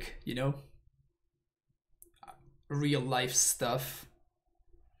do, like, you know, real life stuff.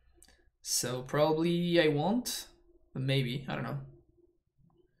 So probably I won't, but maybe, I don't know.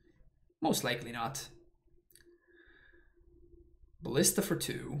 Most likely not. Ballista for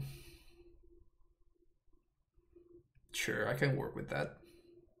 2. Sure, I can work with that.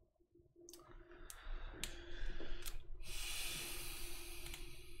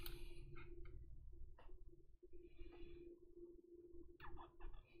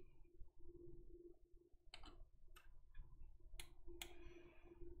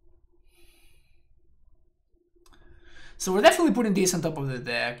 So we're definitely putting these on top of the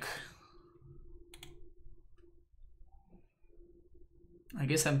deck. I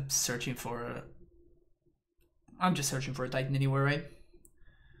guess I'm searching for a... I'm just searching for a Titan anywhere, right?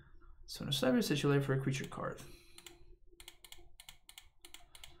 So no cyber says you lay for a creature card.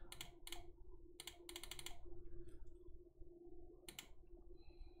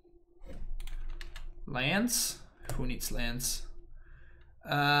 Lands? Who needs lands?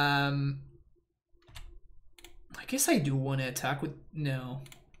 I guess I do want to attack with... No,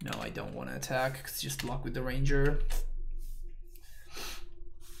 I don't want to attack. It's just block with the Ranger.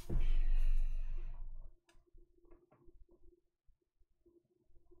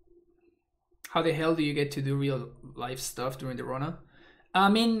 How the hell do you get to do real life stuff during the Rona? I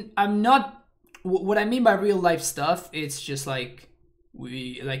mean, I'm not... What I mean by real life stuff, it's just like...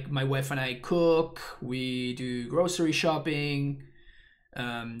 like my wife and I cook, we do grocery shopping,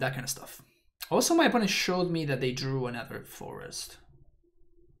 that kind of stuff. Also, my opponent showed me that they drew another forest.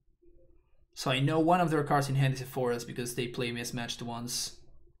 So I know one of their cards in hand is a forest because they play mismatched ones.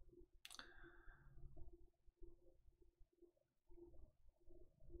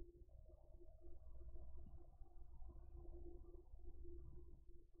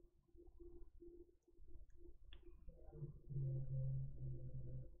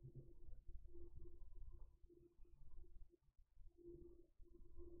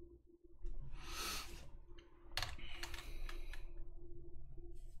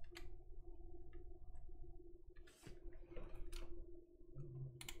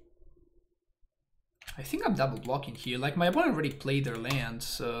 I think I'm double blocking here. Like my opponent already played their land,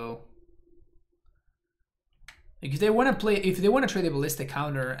 so like if they want to trade a ballistic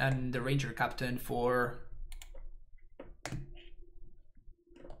counter and the Ranger Captain for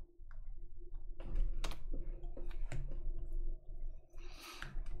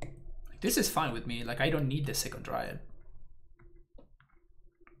this is fine with me. Like I don't need the second Dryad.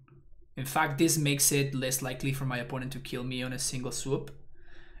 In fact, this makes it less likely for my opponent to kill me on a single swoop.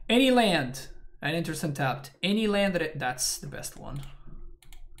 Any land. And enters untapped. Any land that's the best one.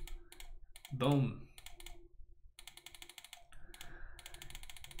 Boom.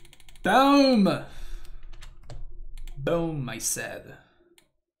 Boom! Boom, I said.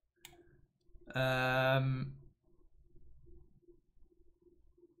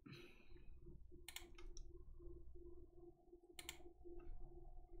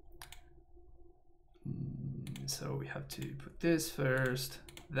 So we have to put this first,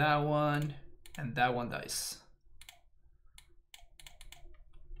 that one. And that one dies.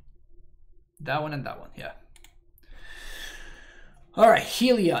 That one and that one, yeah. All right,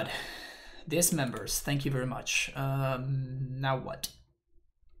 Heliod. Dismembers, thank you very much. Now what?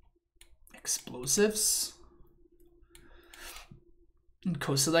 Explosives. And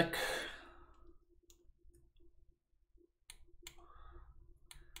Kozilek.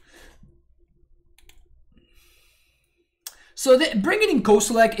 So bringing in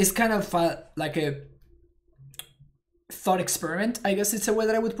Kozilek is kind of like a thought experiment, I guess it's a way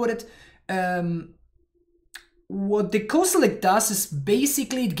that I would put it. What the Kozilek does is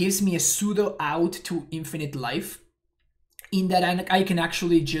basically it gives me a pseudo out to infinite life, in that I can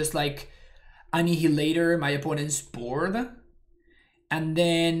actually just like Annihilator my opponent's board, and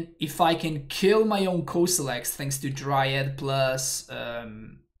then if I can kill my own Kozileks thanks to Dryad plus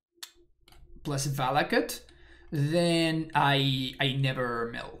Valakut, then I never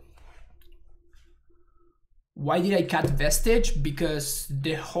mill. Why did I cut Vestige? Because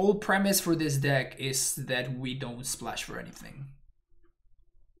the whole premise for this deck is that we don't splash for anything.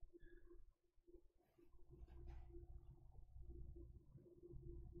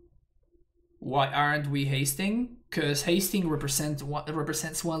 Why aren't we hasting? Because hasting represents one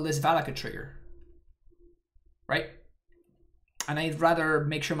less Valakut trigger. Right? And I'd rather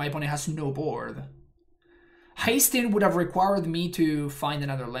make sure my opponent has no board. Hasting would have required me to find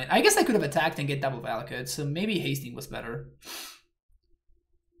another land. I guess I could have attacked and get double Valakut, so maybe hasting was better.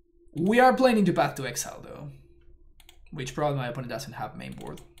 We are playing into Path to Exile though, which probably my opponent doesn't have main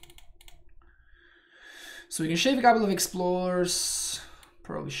board. So we can shave a couple of Explorers,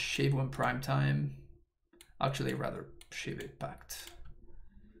 probably shave one Prime Time. Actually, rather shave a Pact.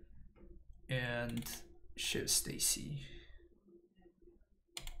 And shave Stacy.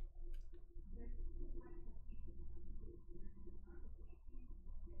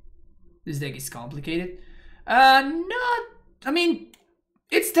 This deck is complicated. Not... I mean,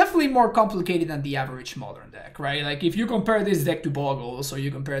 it's definitely more complicated than the average modern deck, right? Like, if you compare this deck to Boggles, or you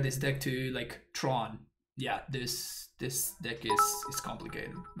compare this deck to, like, Tron, yeah, this deck is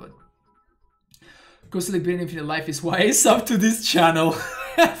complicated, but... Ghostly Being Infinite Life is why I sub to this channel.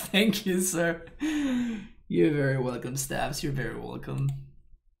 Thank you, sir. You're very welcome, Stabs. You're very welcome.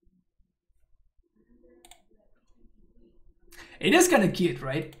 It is kind of cute,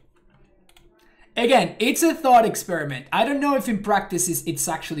 right? Again, it's a thought experiment. I don't know if in practice it's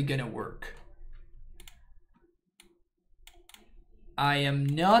actually gonna work. I am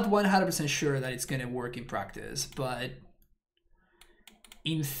not 100% sure that it's gonna work in practice, but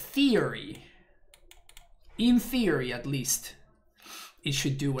in theory at least, it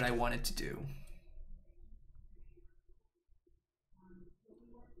should do what I want it to do.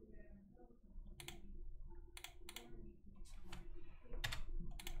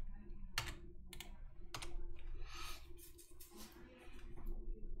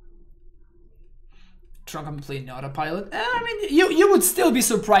 Tron can play not a pilot. I mean, you would still be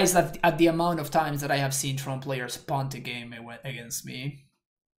surprised at the amount of times that I have seen Tron players punt a game against me.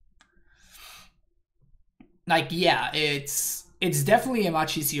 Like, yeah, it's definitely a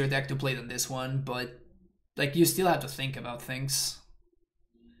much easier deck to play than this one, but like you still have to think about things.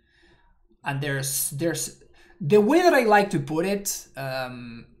 And there's the way that I like to put it,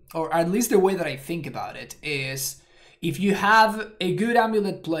 or at least the way that I think about it is, if you have a good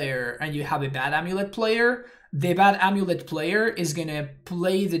AmuLIT player and you have a bad AmuLIT player, the bad AmuLIT player is gonna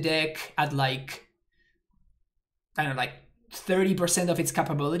play the deck at like, I don't know, like 30% of its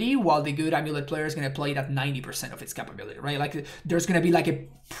capability, while the good AmuLIT player is gonna play it at 90% of its capability, right? Like there's gonna be like a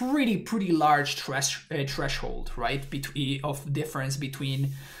pretty large threshold, right, of difference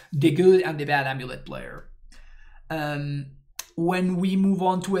between the good and the bad AmuLIT player. When we move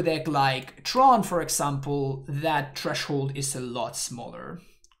on to a deck like Tron, for example, that threshold is a lot smaller.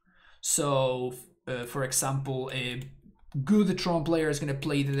 So, for example, a good Tron player is going to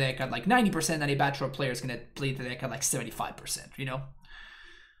play the deck at like 90%, and a bad Tron player is going to play the deck at like 75%, you know?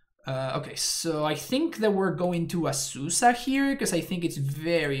 Okay, so I think that we're going to Azusa here, because I think it's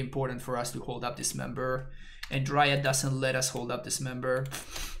very important for us to hold up this member, and Dryad doesn't let us hold up this member.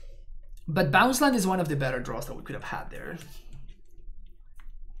 But Bounce Land is one of the better draws that we could have had there.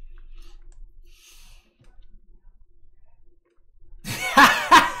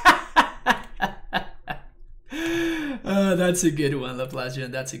 That's a good one,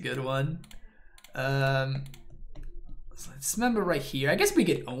 Laplacian. That's a good one. So let's remember right here. I guess we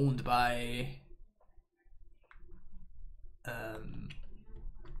get owned by.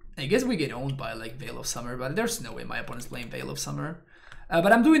 I guess we get owned by like Veil of Summer, but there's no way my opponent's playing Veil of Summer.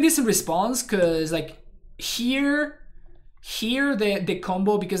 But I'm doing this in response because like here the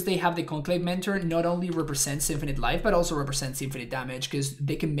combo, because they have the Conclave Mentor, not only represents infinite life but also represents infinite damage, because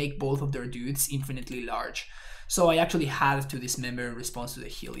they can make both of their dudes infinitely large. So I actually had to dismember in response to the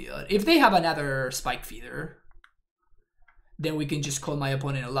Heliod. If they have another Spike Feeder, then we can just call my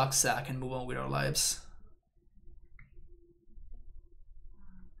opponent a luck sack and move on with our lives.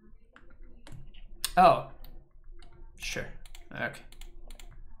 Oh, sure. Okay.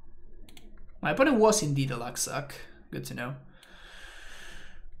 My opponent was indeed a luck sack. Good to know.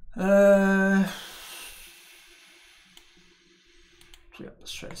 Yeah,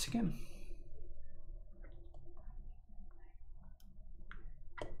 let's try this again.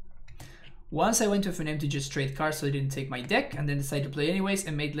 Once I went to Funem to just trade cards so I didn't take my deck, and then decided to play anyways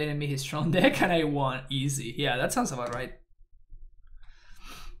and made Lennon me his strong deck, and I won easy. Yeah, that sounds about right.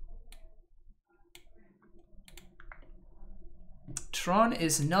 Tron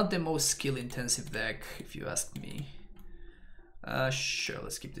is not the most skill intensive deck, if you ask me. Sure,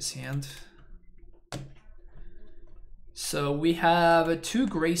 let's keep this hand. So we have 2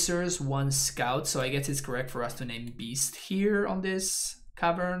 Gracers, 1 Scout, so I guess it's correct for us to name Beast here on this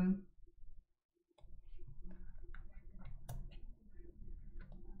cavern.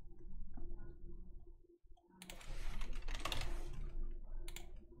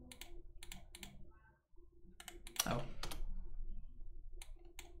 Oh.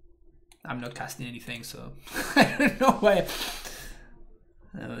 I'm not casting anything, so I don't know why.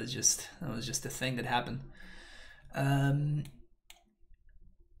 That was just a thing that happened.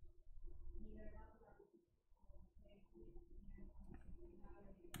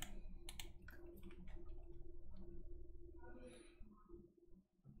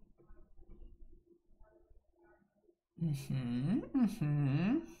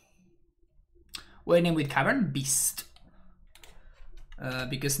 What name with Cavern? Beast.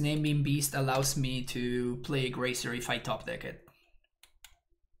 Because naming Beast allows me to play a Gracer if I top deck it.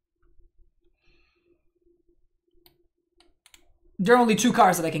 There are only two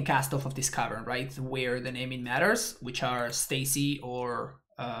cards that I can cast off of this cavern, right? Where the naming matters, which are Stacy or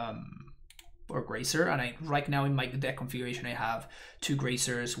Gracer. And right now in my deck configuration, I have two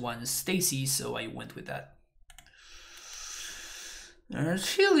Gracers, one Stacy, so I went with that.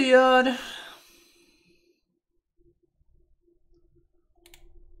 There's Heliod.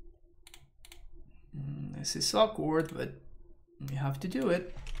 This is awkward, but you have to do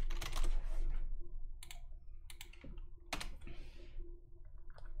it.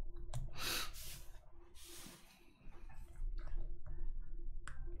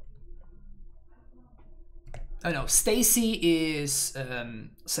 Oh no, Stacy is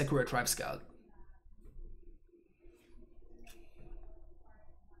Sakura Tribe Scout.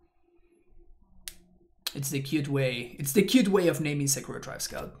 It's the cute way. It's the cute way of naming Sakura Tribe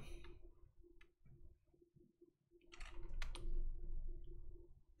Scout.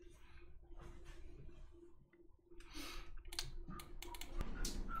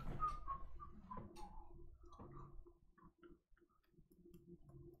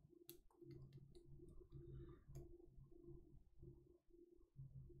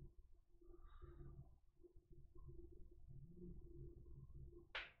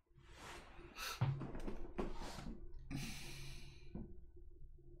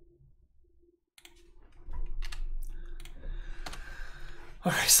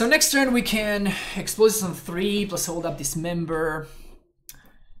 Alright, so next turn we can Explosives on 3 plus hold up Dismember.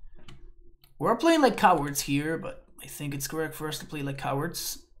 We're playing like cowards here, but I think it's correct for us to play like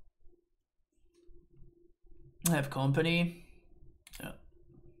cowards. I have company. Yeah.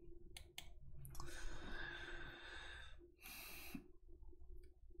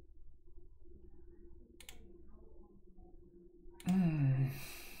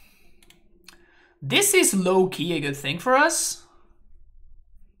 This is low-key a good thing for us.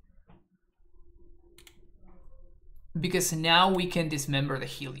 Because now we can dismember the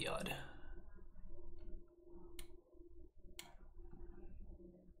Heliod.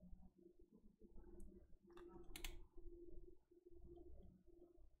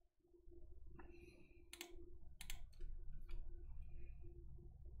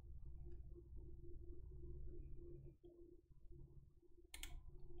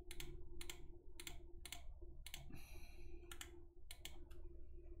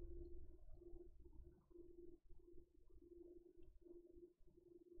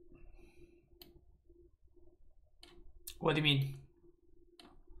 What do you mean?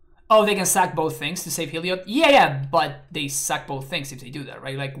 Oh, they can sack both things to save Heliod? Yeah, but they sack both things if they do that,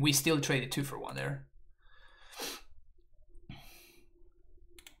 right? Like, we still traded 2 for 1 there.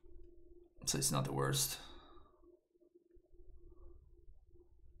 So it's not the worst.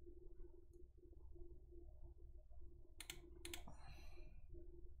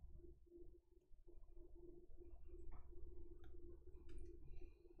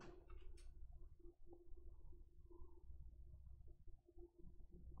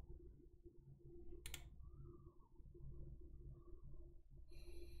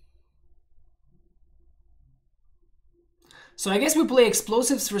 So I guess we play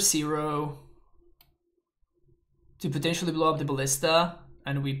Explosives for 0 to potentially blow up the Ballista,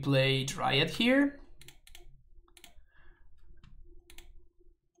 and we play Dryad here.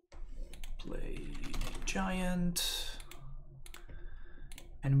 Play Giant.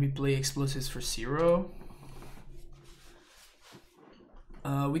 And we play Explosives for 0.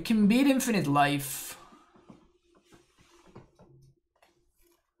 We can beat Infinite Life.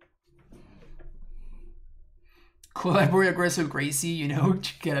 Collaborate aggressive Gracie, you know,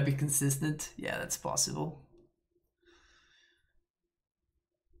 gotta be consistent. Yeah, that's possible.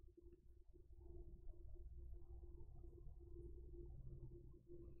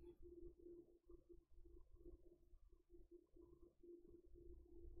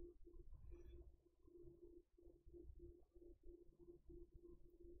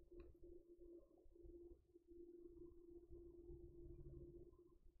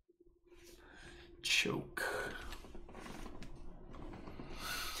 Choke.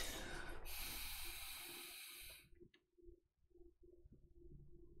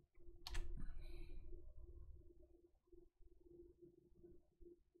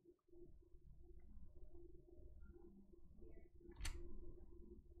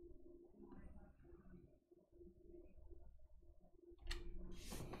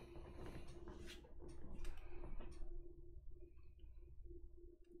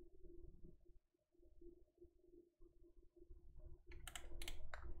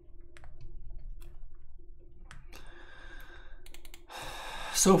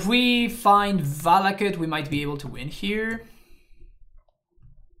 So if we find Valakut, we might be able to win here.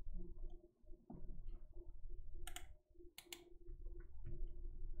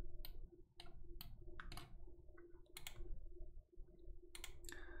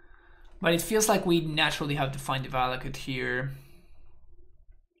 But it feels like we naturally have to find the Valakut here.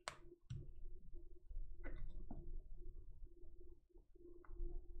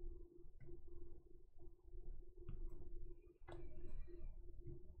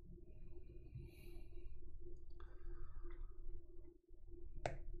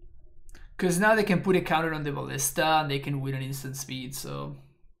 Because now they can put a counter on the Ballista and they can win an instant speed, so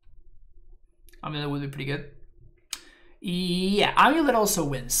I mean that would be pretty good. Yeah, AmuLIT also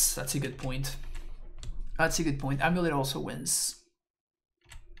wins. That's a good point. That's a good point. AmuLIT also wins.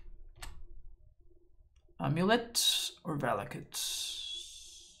 AmuLIT or Valakut?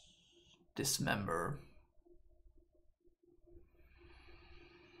 Dismember.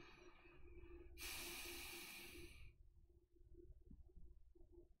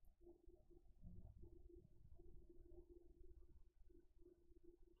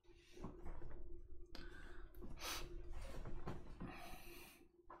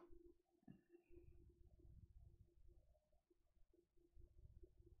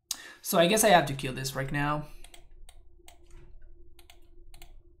 So I guess I have to kill this right now.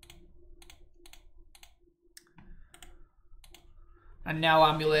 And now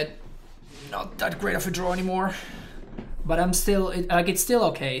AmuLIT, not that great of a draw anymore. But I'm still, it's still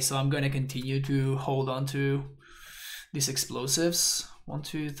okay, so I'm gonna continue to hold on to these explosives. 1,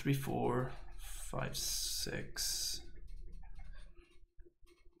 2, 3, 4, 5, 6.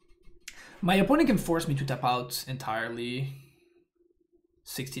 My opponent can force me to tap out entirely.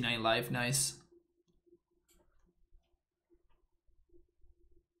 69 life, nice.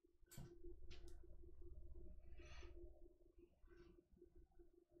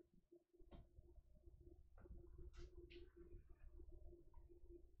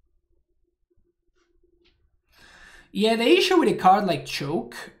 Yeah, the issue with a card like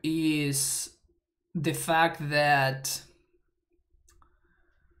Choke is the fact that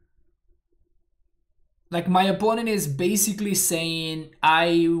like my opponent is basically saying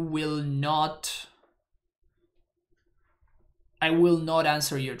I will not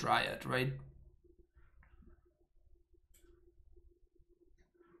answer your Dryad, right?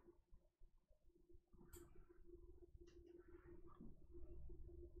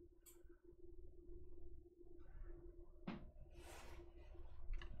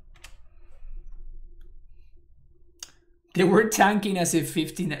 They were tanking as if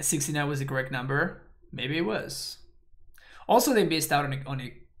 69 was the correct number. Maybe it was. Also, they missed out on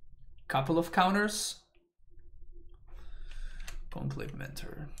a couple of counters. Conclave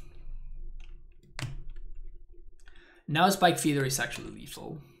Mentor. Now Spike Feeder is actually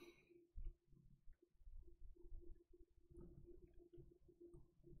lethal.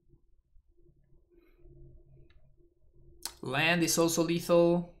 Land is also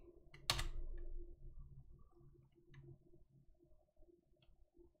lethal.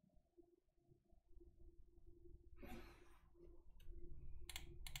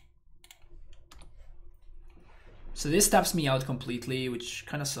 So this taps me out completely, which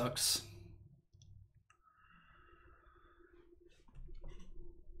kind of sucks.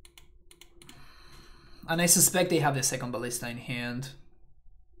 And I suspect they have the second Ballista in hand.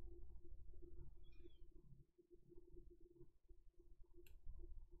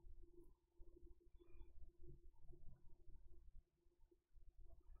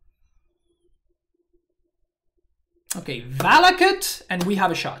 Okay, Valakut, and we have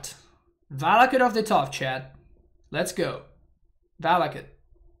a shot. Valakut off the top, chat. Let's go. Valakut.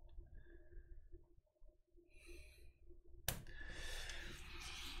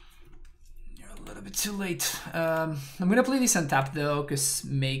 You're a little bit too late. I'm gonna play this untap though, because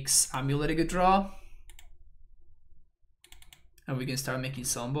makes AmuLIT a good draw. And we can start making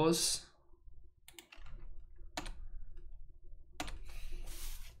sombos.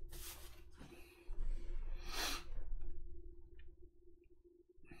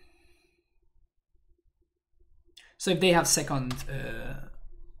 So if they have second,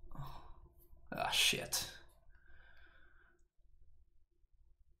 shit.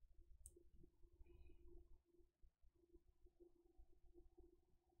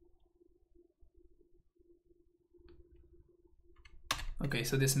 Okay,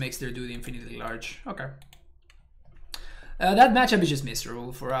 so this makes their dude infinitely large. Okay. That matchup is just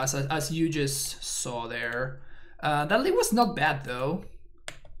miserable for us, as you just saw there. That league was not bad though.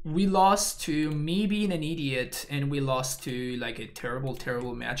 We lost to me being an idiot, and we lost to like a terrible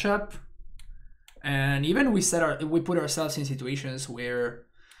matchup. And even we put ourselves in situations where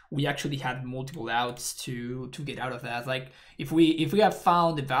we actually had multiple outs to get out of that. Like if we have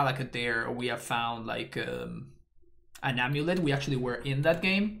found the Valakut there, or we have found like an AmuLIT, we actually were in that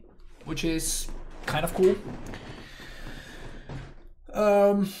game, which is kind of cool.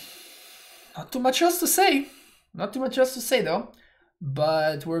 Not too much else to say. Not too much else to say though.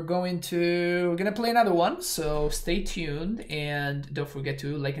 But we're gonna play another one, so stay tuned and don't forget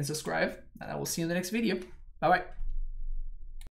to like and subscribe. And I will see you in the next video. Bye bye.